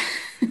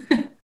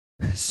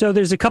 So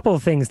there's a couple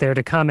of things there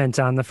to comment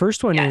on. The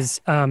first one is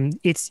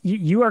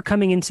you are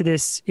coming into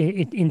this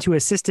into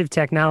assistive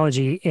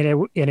technology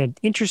in an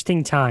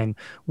interesting time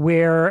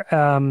where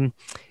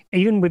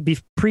even would be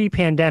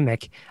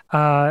pre-pandemic,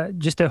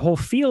 just a whole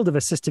field of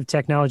assistive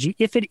technology,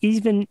 if it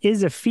even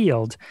is a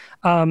field,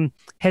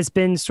 has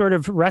been sort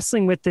of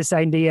wrestling with this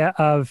idea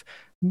of,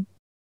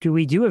 do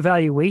we do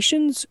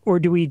evaluations or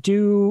do we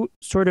do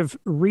sort of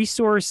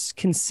resource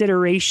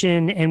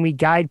consideration and we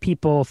guide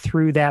people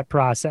through that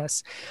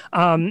process?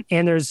 And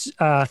there's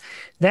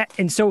that.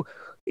 And so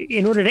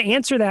in order to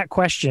answer that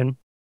question,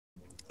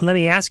 let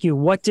me ask you,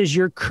 what does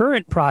your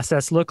current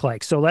process look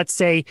like? So let's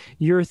say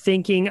you're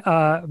thinking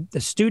the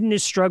student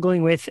is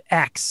struggling with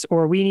X,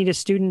 or we need a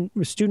student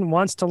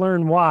wants to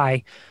learn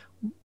Y.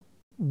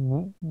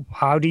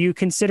 How do you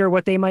consider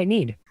what they might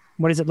need?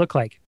 What does it look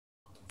like?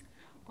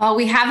 Well,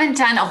 we haven't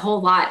done a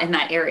whole lot in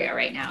that area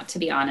right now, to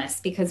be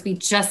honest, because we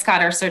just got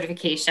our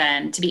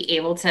certification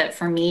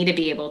for me to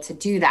be able to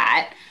do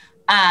that.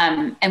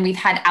 And we've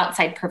had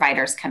outside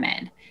providers come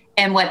in.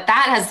 And what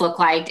that has looked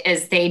like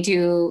is they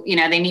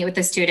meet with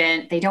the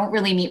student. They don't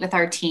really meet with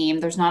our team.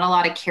 There's not a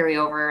lot of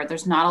carryover.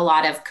 There's not a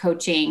lot of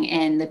coaching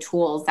in the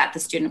tools that the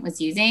student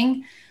was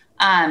using.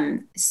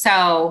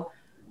 So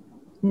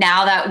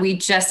now that we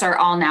just are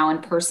all now in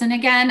person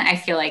again, I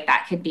feel like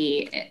that could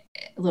be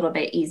a little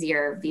bit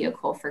easier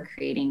vehicle for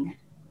creating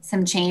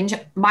some change.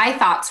 My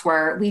thoughts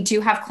were, we do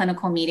have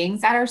clinical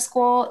meetings at our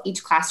school.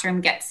 Each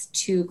classroom gets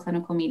 2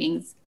 clinical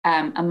meetings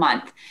a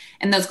month.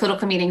 And those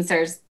clinical meetings,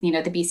 there's, the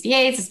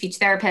BCBAs, the speech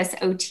therapists,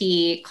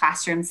 OT,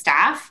 classroom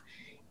staff.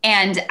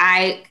 And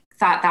I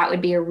thought that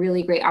would be a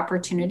really great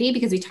opportunity,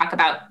 because we talk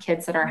about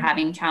kids that are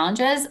having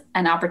challenges,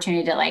 an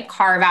opportunity to like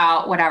carve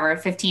out whatever,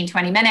 15,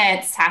 20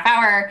 minutes, half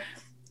hour,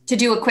 to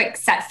do a quick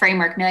set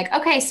framework and be like,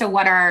 okay, so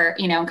what are,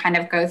 kind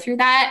of go through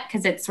that,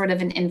 because it's sort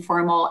of an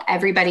informal,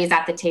 everybody's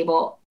at the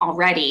table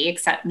already,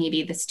 except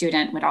maybe the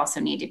student would also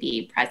need to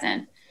be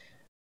present.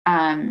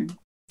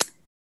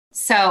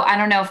 So I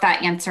don't know if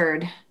that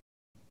answered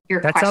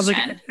your question. Sounds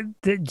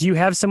like, do you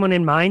have someone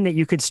in mind that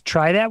you could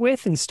try that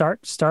with and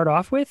start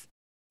off with?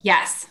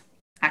 Yes,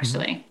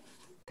 actually.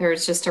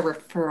 There's just a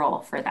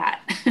referral for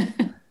that.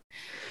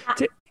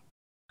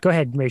 Go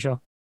ahead,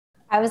 Rachel.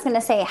 I was going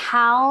to say,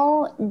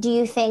 how do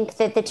you think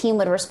that the team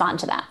would respond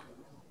to that?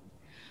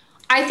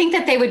 I think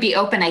that they would be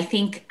open. I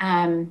think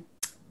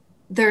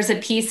there's a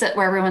piece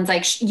where everyone's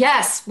like,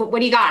 yes, what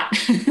do you got?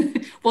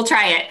 We'll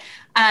try it.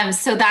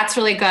 So that's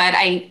really good.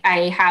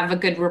 I have a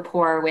good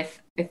rapport with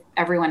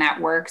everyone at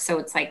work. So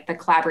it's like the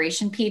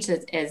collaboration piece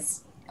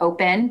is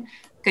open,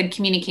 good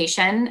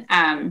communication,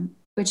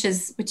 which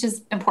is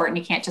important.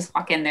 You can't just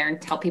walk in there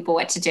and tell people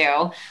what to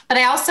do. But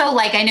I also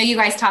I know you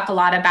guys talk a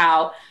lot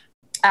about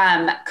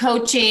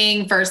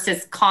coaching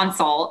versus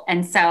consult.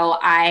 And so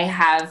I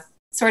have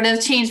sort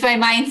of changed my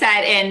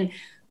mindset in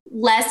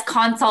less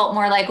consult,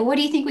 more like, well, what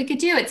do you think we could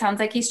do? It sounds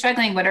like he's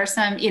struggling. What are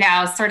some,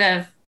 sort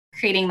of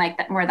creating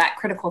more of that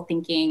critical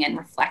thinking and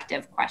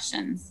reflective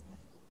questions.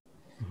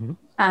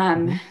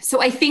 Mm-hmm.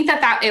 So I think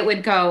that it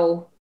would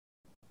go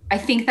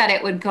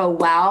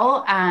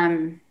well.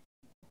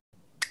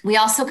 We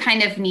also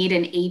kind of need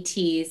an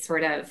AT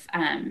sort of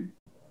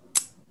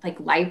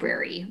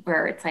library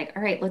where it's like,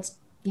 all right, let's,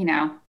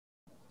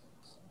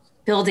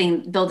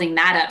 building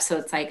that up. So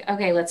it's like,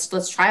 okay,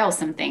 let's trial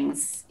some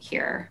things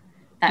here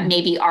that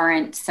maybe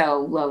aren't so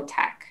low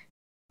tech.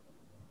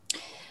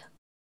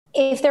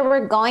 If there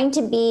were going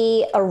to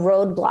be a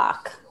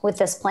roadblock with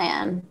this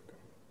plan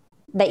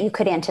that you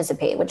could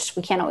anticipate, which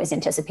we can't always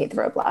anticipate the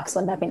roadblocks,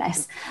 wouldn't that be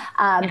nice?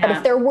 But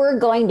if there were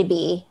going to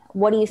be,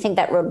 what do you think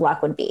that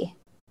roadblock would be?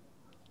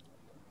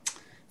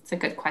 It's a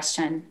good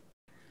question.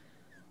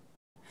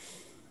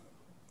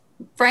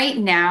 Right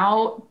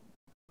now,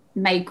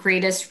 my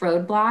greatest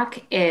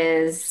roadblock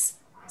is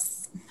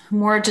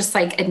more just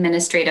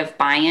administrative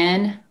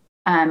buy-in.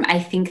 I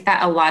think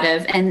that a lot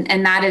of,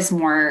 and that is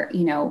more,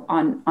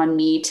 on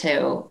me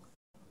to,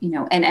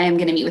 and I am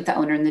going to meet with the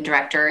owner and the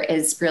director,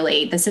 is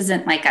really, this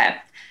isn't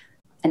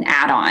an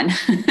add-on.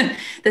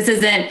 This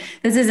isn't,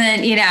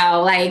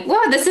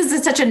 whoa, this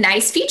is such a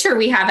nice feature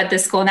we have at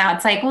this school now.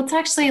 It's well, it's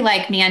actually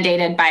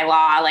mandated by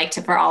law,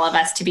 for all of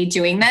us to be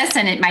doing this.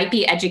 And it might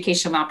be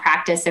educational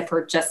malpractice if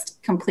we're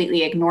just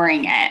completely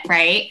ignoring it.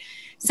 Right.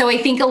 So I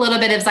think a little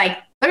bit of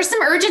there's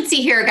some urgency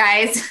here,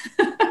 guys.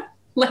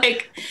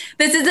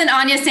 This isn't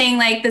Anya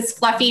saying this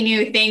fluffy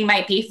new thing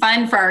might be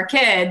fun for our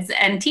kids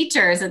and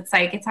teachers. It's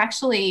it's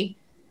actually,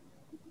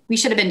 we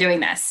should have been doing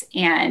this.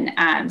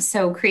 And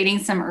so creating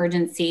some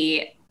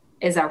urgency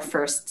is our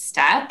first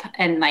step,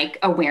 and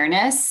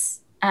awareness.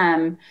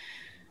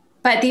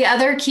 But the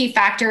other key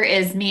factor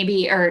is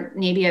maybe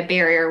a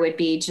barrier would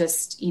be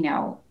just,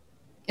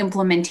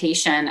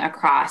 implementation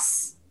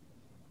across,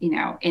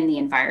 in the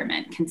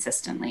environment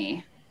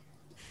consistently.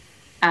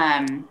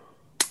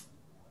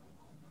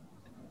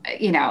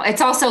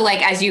 It's also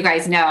as you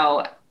guys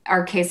know,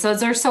 our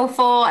caseloads are so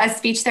full as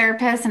speech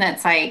therapists, and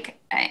it's I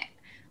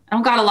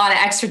don't got a lot of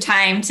extra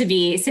time to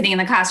be sitting in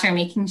the classroom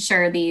making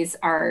sure these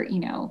are,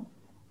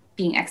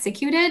 being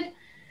executed.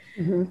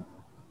 Mm-hmm.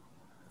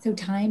 So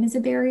time is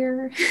a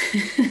barrier.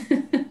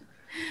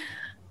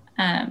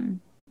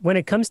 When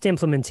it comes to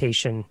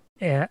implementation,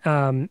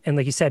 and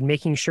like you said,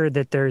 making sure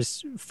that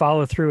there's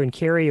follow through and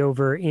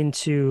carryover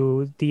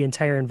into the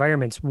entire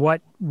environments,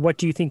 what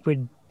do you think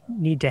would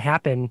need to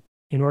happen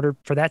in order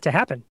for that to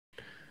happen?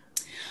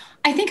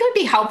 I think it would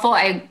be helpful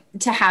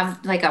to have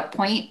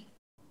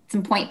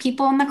some point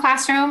people in the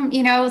classroom.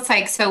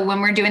 It's so when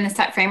we're doing the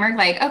set framework,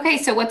 okay,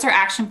 so what's our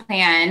action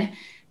plan?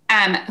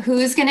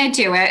 Who's going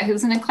to do it?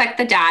 Who's going to collect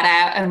the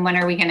data? And when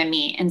are we going to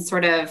meet? And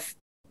sort of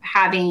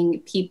having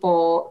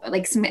people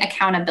some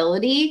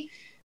accountability,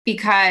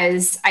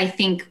 because I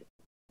think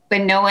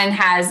when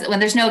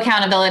there's no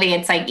accountability,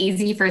 it's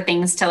easy for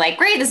things to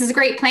great, this is a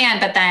great plan,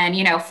 but then,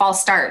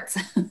 false starts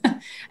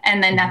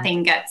and then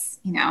nothing gets,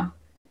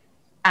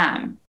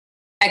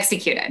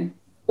 executed.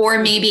 Or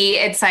maybe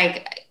it's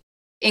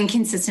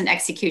inconsistent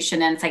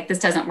execution and it's this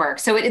doesn't work.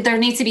 So there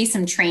needs to be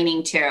some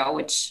training too,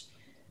 which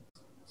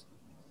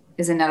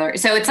is another.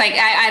 So it's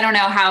I don't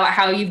know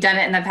how you've done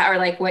it in the past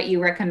or what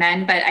you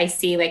recommend, but I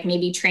see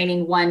maybe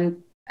training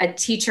a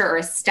teacher or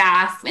a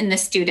staff in the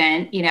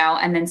student,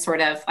 and then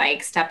sort of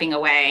stepping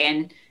away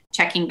and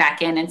checking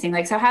back in and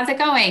saying so how's it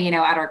going,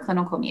 at our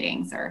clinical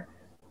meetings or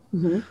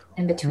in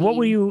between. What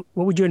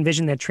would you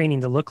envision that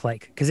training to look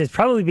like? Because it'd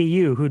probably be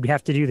you who'd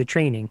have to do the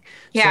training.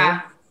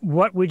 Yeah. So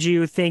what would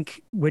you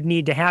think would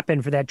need to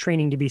happen for that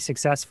training to be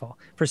successful?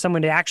 For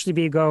someone to actually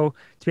be able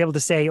to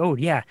say, oh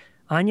yeah,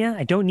 Anya,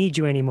 I don't need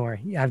you anymore.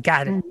 I've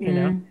got it,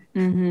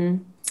 Mm-hmm.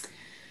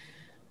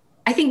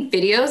 I think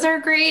videos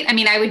are great. I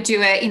mean, I would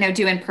do it,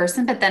 do in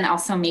person, but then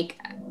also make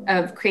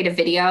of creative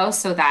video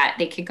so that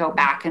they could go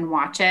back and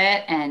watch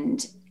it.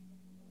 And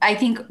I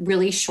think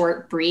really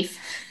short, brief,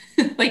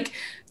 like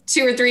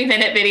 2 or 3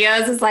 minute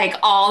videos is like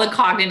all the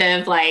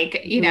cognitive,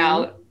 like, you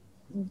know,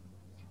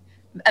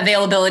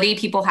 availability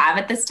people have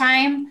at this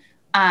time.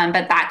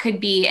 But that could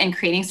be in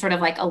creating sort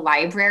of like a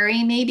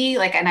library, maybe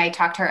like, and I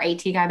talked to our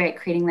IT guy about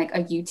creating like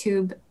a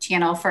YouTube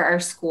channel for our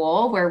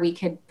school where we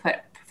could put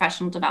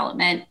professional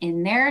development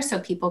in there. So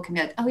people can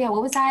be like, oh yeah,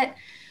 what was that?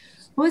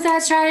 What was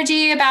that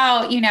strategy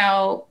about, you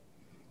know,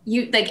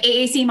 you like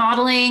AAC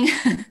modeling?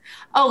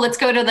 Oh, let's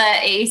go to the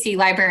AAC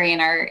library in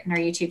our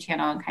YouTube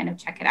channel and kind of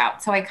check it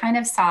out. So I kind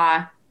of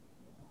saw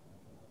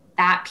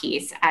that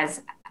piece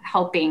as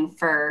helping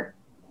for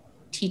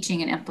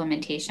teaching and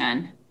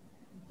implementation.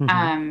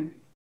 But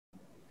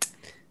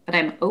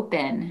I'm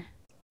open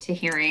to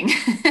hearing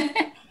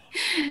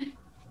any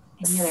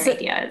other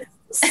ideas.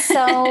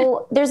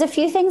 So there's a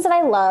few things that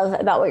I love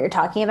about what you're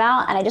talking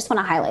about, and I just want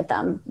to highlight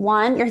them.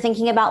 One, you're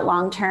thinking about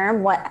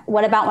long-term.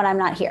 What about when I'm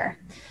not here?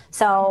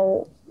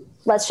 So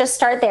let's just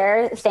start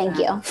there. Thank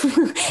you.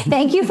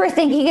 Thank you for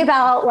thinking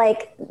about,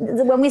 like,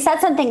 when we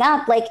set something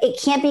up, like, it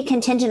can't be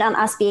contingent on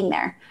us being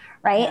there.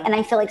 Right. Yeah. And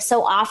I feel like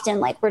so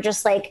often, like, we're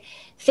just like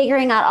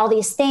figuring out all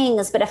these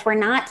things. But if we're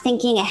not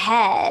thinking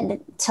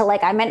ahead to,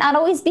 like, I might not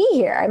always be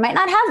here. I might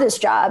not have this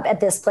job at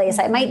this place.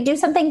 I might do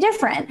something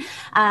different.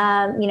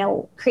 You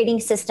know, creating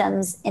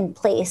systems in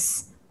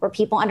place where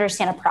people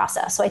understand a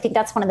process. So I think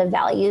that's one of the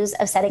values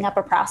of setting up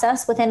a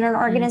process within an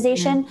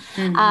organization.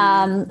 So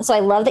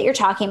I love that you're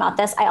talking about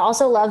this. I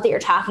also love that you're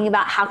talking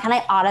about, how can I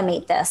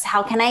automate this?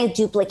 How can I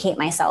duplicate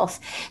myself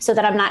so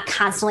that I'm not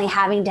constantly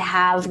having to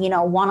have, you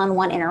know,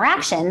 one-on-one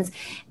interactions?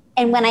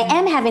 And when I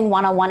am having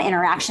one-on-one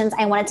interactions,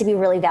 I want it to be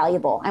really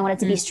valuable. I want it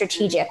to be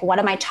strategic. What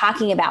am I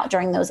talking about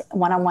during those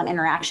one-on-one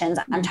interactions?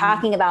 I'm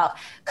talking about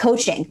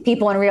coaching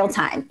people in real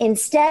time,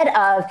 instead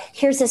of,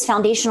 here's this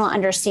foundational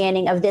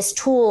understanding of this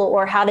tool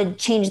or how to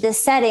change this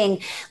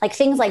setting. Like,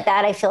 things like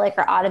that, I feel like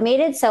are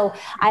automated. So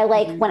I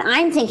like, when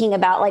I'm thinking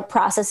about, like,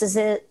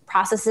 processes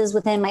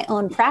within my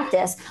own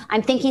practice,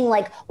 I'm thinking,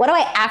 like, what do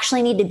I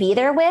actually need to be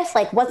there with?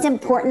 Like, what's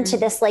important to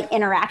this, like,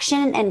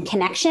 interaction and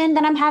connection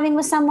that I'm having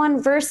with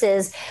someone,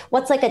 versus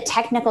what's like a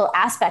technical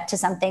aspect to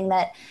something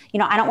that, you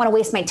know, I don't want to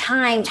waste my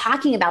time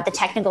talking about the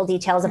technical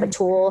details of a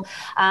tool,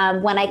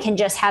 when I can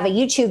just have a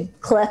YouTube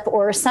clip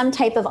or some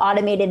type of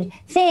automated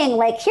thing,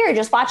 like, here,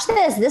 just watch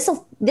this.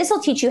 This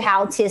will teach you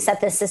how to set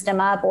this system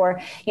up, or,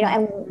 you know,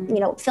 and, you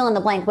know, fill in the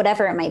blank,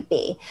 whatever it might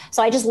be.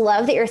 So I just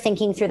love that you're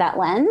thinking through that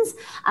lens.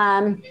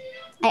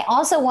 I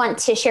also want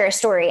to share a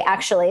story,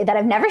 actually, that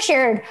I've never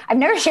shared,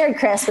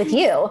 Chris, with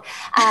you,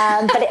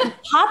 but it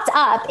popped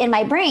up in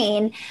my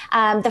brain.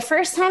 The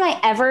first time I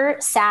ever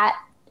sat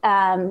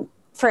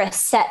for a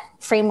set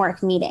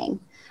framework meeting,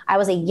 I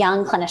was a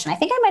young clinician. I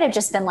think I might have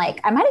just been like,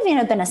 I might have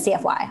even been a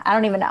CFY. I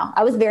don't even know.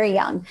 I was very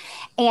young.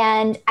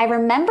 And I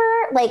remember,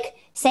 like,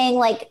 saying,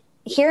 like,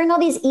 hearing all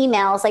these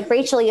emails, like,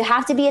 Rachel, you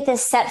have to be at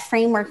this set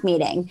framework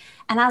meeting.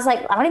 And I was like,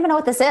 I don't even know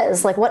what this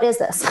is. Like, what is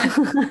this?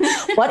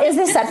 What is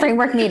this set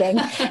framework meeting?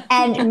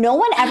 And no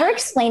one ever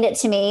explained it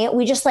to me.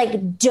 We just,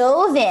 like,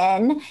 dove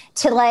in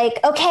to, like,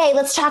 okay,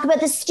 let's talk about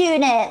the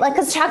student. Like,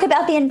 let's talk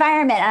about the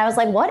environment. And I was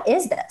like, what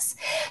is this?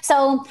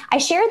 So I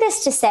share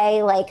this to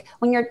say, like,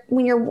 when you're,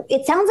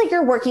 it sounds like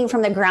you're working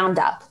from the ground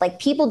up. Like,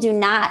 people do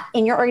not,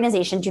 in your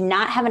organization, do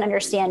not have an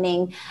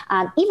understanding,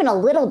 even a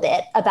little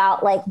bit,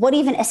 about, like, what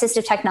even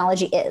assistive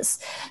technology is.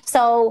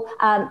 So,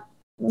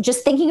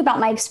 just thinking about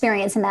my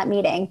experience in that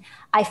meeting,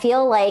 I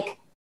feel like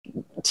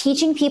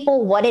teaching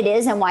people what it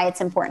is and why it's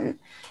important.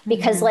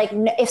 Because like,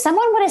 if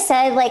someone would have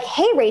said, like,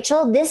 hey,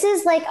 Rachel, this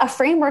is like a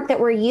framework that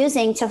we're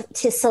using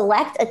to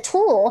select a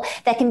tool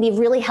that can be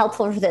really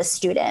helpful for this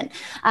student.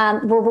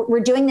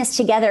 We're doing this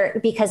together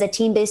because a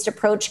team-based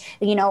approach,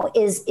 you know,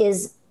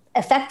 is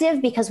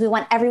effective, because we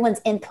want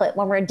everyone's input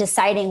when we're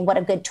deciding what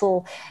a good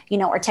tool, you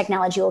know, or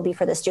technology will be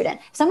for the student.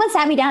 If someone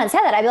sat me down and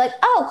said that, I'd be like,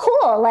 oh,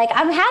 cool. Like,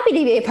 I'm happy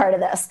to be a part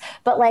of this.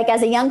 But, like,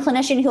 as a young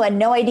clinician who had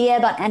no idea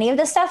about any of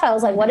this stuff, I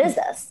was like, what is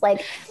this?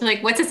 Like,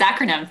 what's this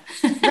acronym?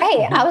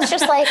 Right. I was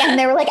just like, and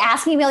they were, like,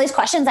 asking me all these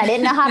questions I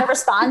didn't know how to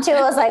respond to.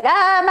 I was like,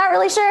 I'm not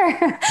really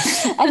sure.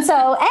 And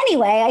so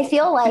anyway, I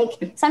feel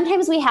like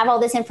sometimes we have all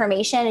this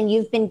information, and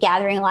you've been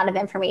gathering a lot of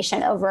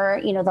information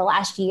over, you know, the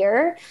last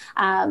year.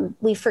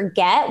 We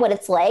forget what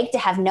it's like to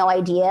have no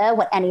idea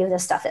what any of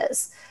this stuff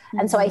is.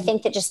 And so I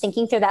think that just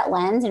thinking through that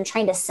lens and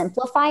trying to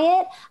simplify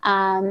it,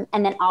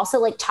 and then also,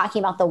 like, talking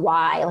about the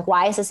why, like,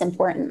 why is this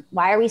important?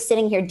 Why are we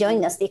sitting here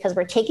doing this? Because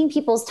we're taking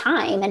people's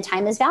time, and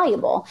time is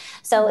valuable.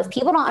 So if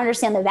people don't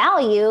understand the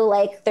value,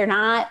 like, they're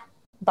not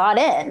bought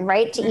in,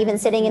 right, to even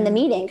sitting in the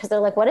meeting, because they're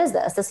like, what is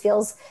this?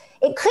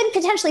 It could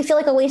potentially feel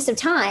like a waste of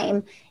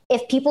time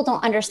if people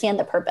don't understand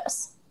the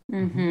purpose.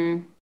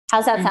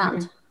 How's that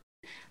sound?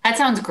 That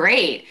sounds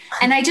great.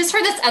 And I just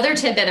heard this other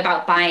tidbit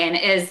about buy-in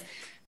is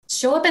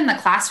show up in the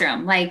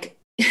classroom, like,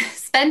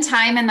 spend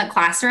time in the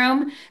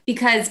classroom,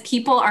 because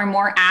people are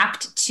more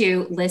apt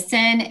to listen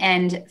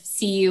and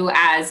see you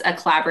as a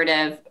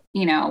collaborative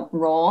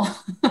role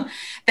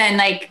than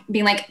like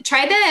being like,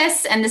 try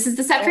this, and this is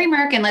the set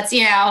framework, and let's,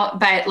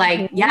 but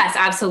like, yes,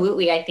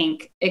 absolutely. I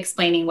think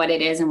explaining what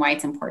it is and why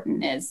it's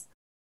important is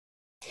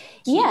key.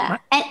 Yeah.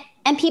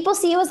 And people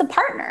see you as a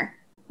partner,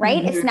 right?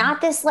 Mm-hmm. It's not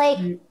this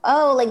like,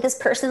 oh, like this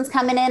person's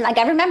coming in. Like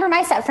I remember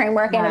my set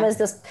framework and it was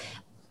this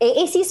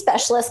AAC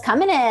specialist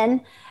coming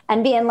in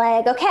and being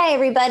like, okay,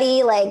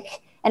 everybody,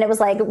 like, and it was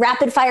like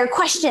rapid fire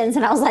questions.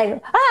 And I was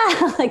like,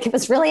 like it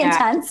was really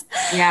intense.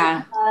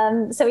 Yeah.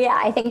 So yeah,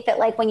 I think that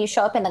like when you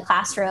show up in the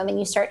classroom and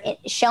you start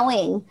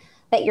showing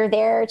that you're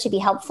there to be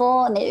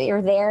helpful and that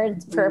you're there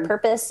for a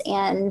purpose.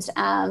 And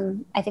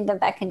I think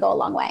that can go a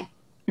long way.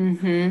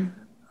 Mm-hmm.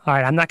 All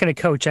right, I'm not going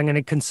to coach. I'm going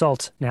to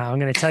consult now. I'm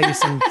going to tell you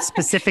some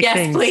specific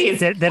things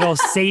that'll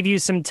save you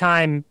some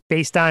time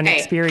based on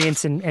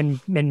experience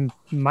and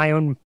my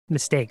own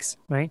mistakes,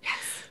 right?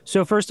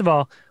 So first of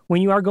all,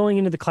 when you are going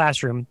into the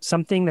classroom,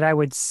 something that I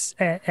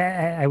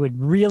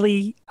would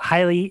really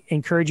highly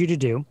encourage you to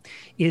do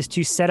is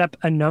to set up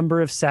a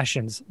number of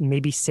sessions,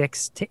 maybe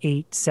 6 to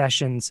 8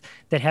 sessions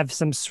that have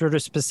some sort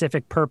of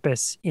specific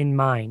purpose in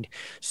mind.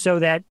 So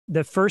that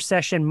the first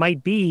session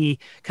might be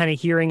kind of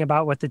hearing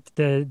about what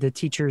the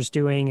teacher is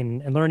doing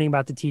and learning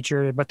about the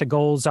teacher, what the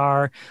goals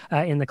are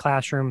in the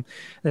classroom.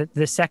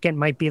 The second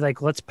might be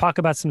like, let's talk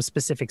about some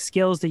specific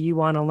skills that you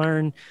want to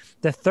learn.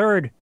 The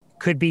third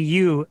could be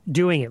you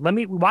doing it.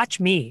 Watch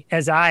me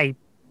as I,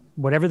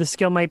 whatever the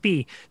skill might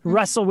be,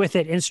 wrestle with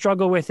it and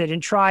struggle with it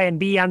and try and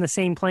be on the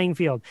same playing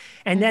field.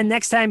 And then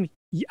next time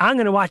I'm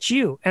going to watch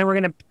you and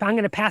I'm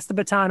going to pass the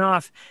baton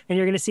off and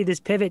you're going to see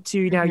this pivot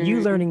to now you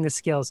learning the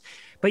skills.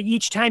 But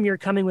each time you're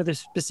coming with a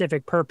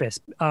specific purpose.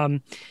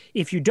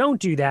 If you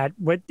don't do that,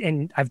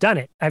 and I've done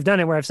it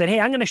where I've said, hey,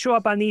 I'm going to show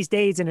up on these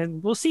days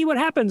and we'll see what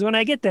happens when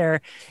I get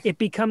there. It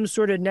becomes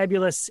sort of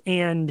nebulous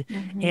and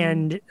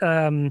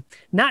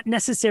not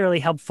necessarily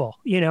helpful.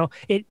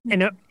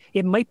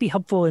 It might be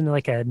helpful in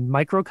like a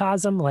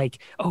microcosm, like,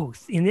 oh,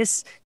 in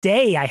this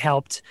day I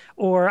helped,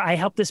 or I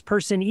helped this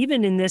person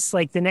even in this,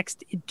 like the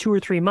next 2 or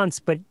 3 months.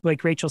 But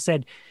like Rachel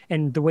said,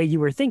 and the way you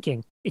were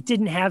thinking, it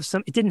didn't have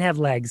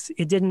legs.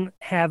 It didn't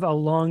have a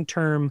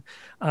long-term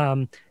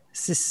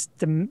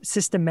systemic.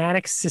 It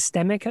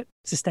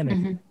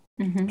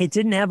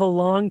didn't have a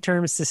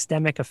long-term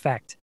systemic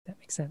effect. That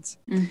makes sense.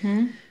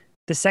 Mm-hmm.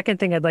 The second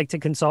thing I'd like to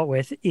consult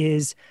with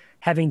is,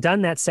 having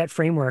done that set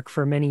framework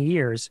for many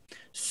years,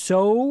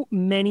 so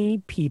many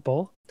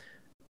people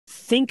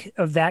think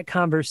of that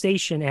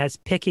conversation as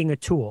picking a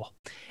tool.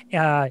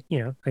 We're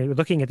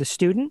looking at the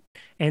student,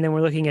 and then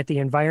we're looking at the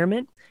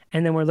environment,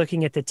 and then we're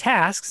looking at the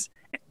tasks,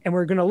 and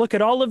we're going to look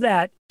at all of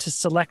that to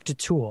select a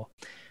tool.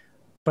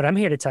 But I'm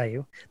here to tell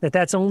you that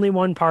that's only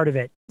one part of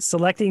it.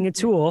 Selecting a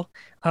tool,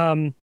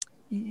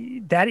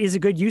 that is a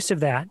good use of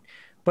that.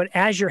 But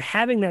as you're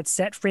having that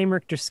set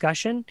framework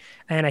discussion,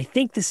 and I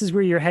think this is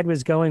where your head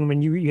was going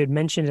when you had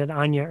mentioned it,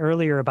 Anya,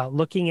 earlier about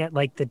looking at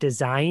like the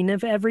design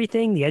of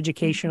everything, the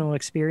educational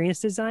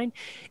experience design,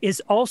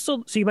 is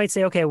also, so you might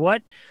say, okay,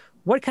 what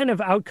kind of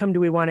outcome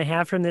do we want to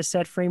have from this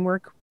set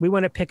framework? We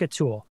want to pick a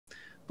tool.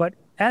 But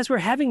as we're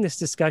having this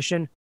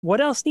discussion,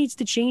 what else needs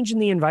to change in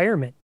the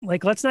environment?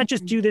 Like, let's not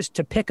just do this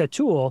to pick a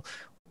tool.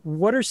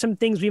 What are some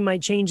things we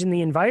might change in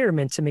the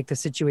environment to make the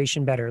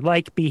situation better,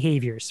 like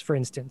behaviors, for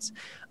instance?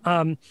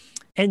 And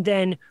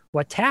then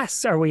what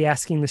tasks are we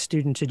asking the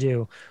student to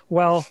do?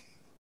 Well,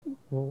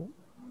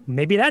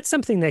 maybe that's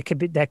something that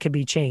could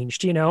be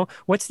changed.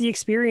 What's the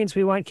experience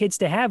we want kids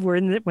to have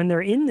when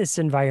they're in this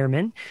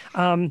environment?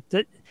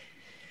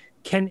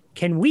 Can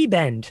we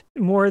bend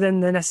more than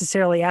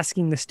necessarily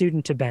asking the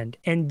student to bend?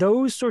 And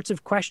those sorts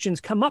of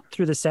questions come up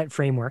through the set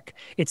framework.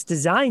 It's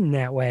designed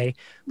that way,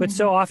 but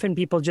so often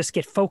people just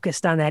get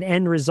focused on that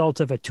end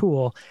result of a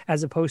tool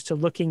as opposed to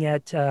looking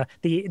at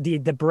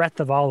the breadth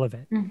of all of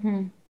it.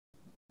 Mm-hmm.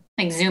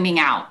 Like zooming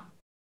out,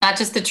 not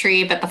just the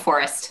tree, but the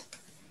forest.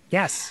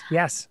 Yes.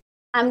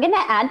 I'm going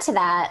to add to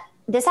that.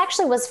 This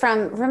actually was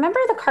remember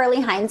the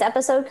Carly Hines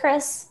episode,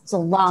 Chris? It was a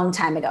long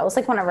time ago. It was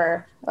like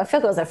I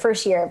feel like it was the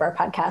first year of our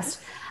podcast.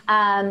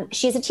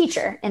 She's a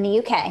teacher in the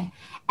UK.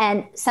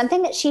 And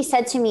something that she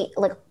said to me,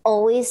 like,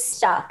 always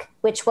stuck,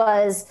 which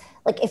was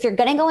like, if you're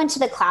going to go into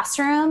the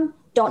classroom,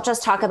 don't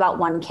just talk about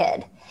one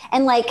kid.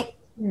 And like,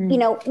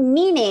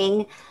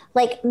 meaning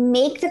like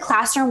make the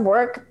classroom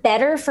work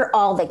better for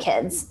all the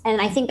kids.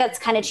 And I think that's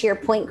kind of to your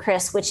point,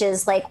 Chris, which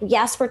is like,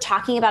 yes, we're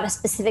talking about a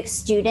specific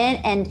student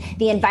and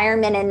the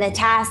environment and the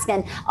task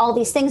and all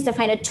these things to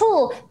find a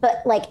tool.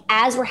 But like,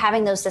 as we're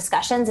having those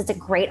discussions, it's a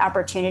great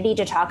opportunity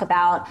to talk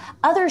about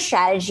other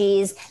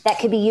strategies that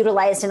could be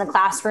utilized in the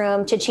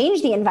classroom to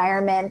change the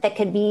environment that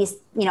could be,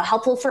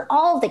 helpful for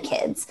all the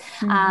kids.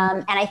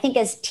 And I think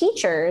as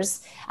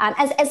teachers,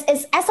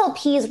 as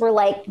SLPs, we're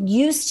like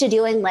used to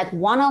doing like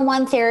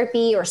one-on-one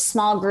therapy or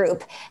small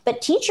group,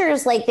 but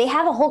teachers, like they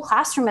have a whole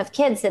classroom of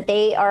kids that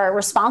they are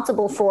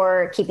responsible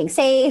for keeping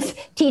safe,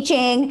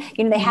 teaching,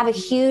 they have a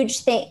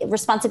huge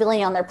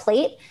responsibility on their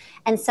plate.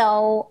 And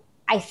so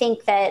I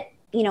think that,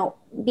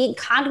 being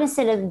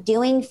cognizant of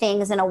doing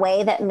things in a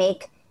way that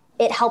make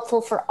it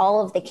helpful for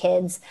all of the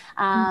kids,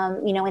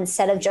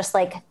 instead of just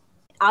like,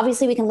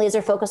 obviously we can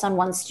laser focus on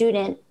one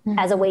student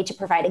as a way to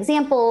provide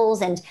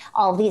examples and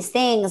all of these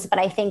things. But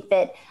I think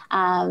that,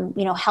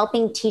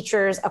 helping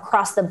teachers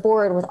across the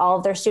board with all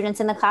of their students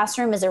in the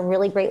classroom is a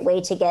really great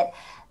way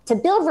to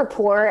build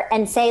rapport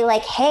and say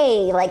like,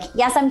 hey, like,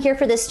 yes, I'm here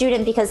for this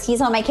student because he's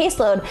on my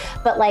caseload,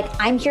 but like,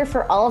 I'm here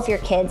for all of your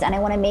kids. And I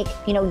want to make,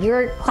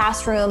 your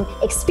classroom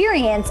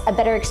experience a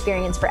better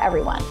experience for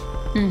everyone.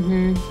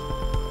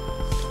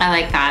 I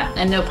like that.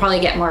 And they'll probably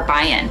get more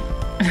buy-in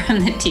from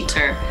the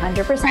teacher.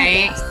 100%.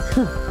 Right?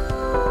 Yes.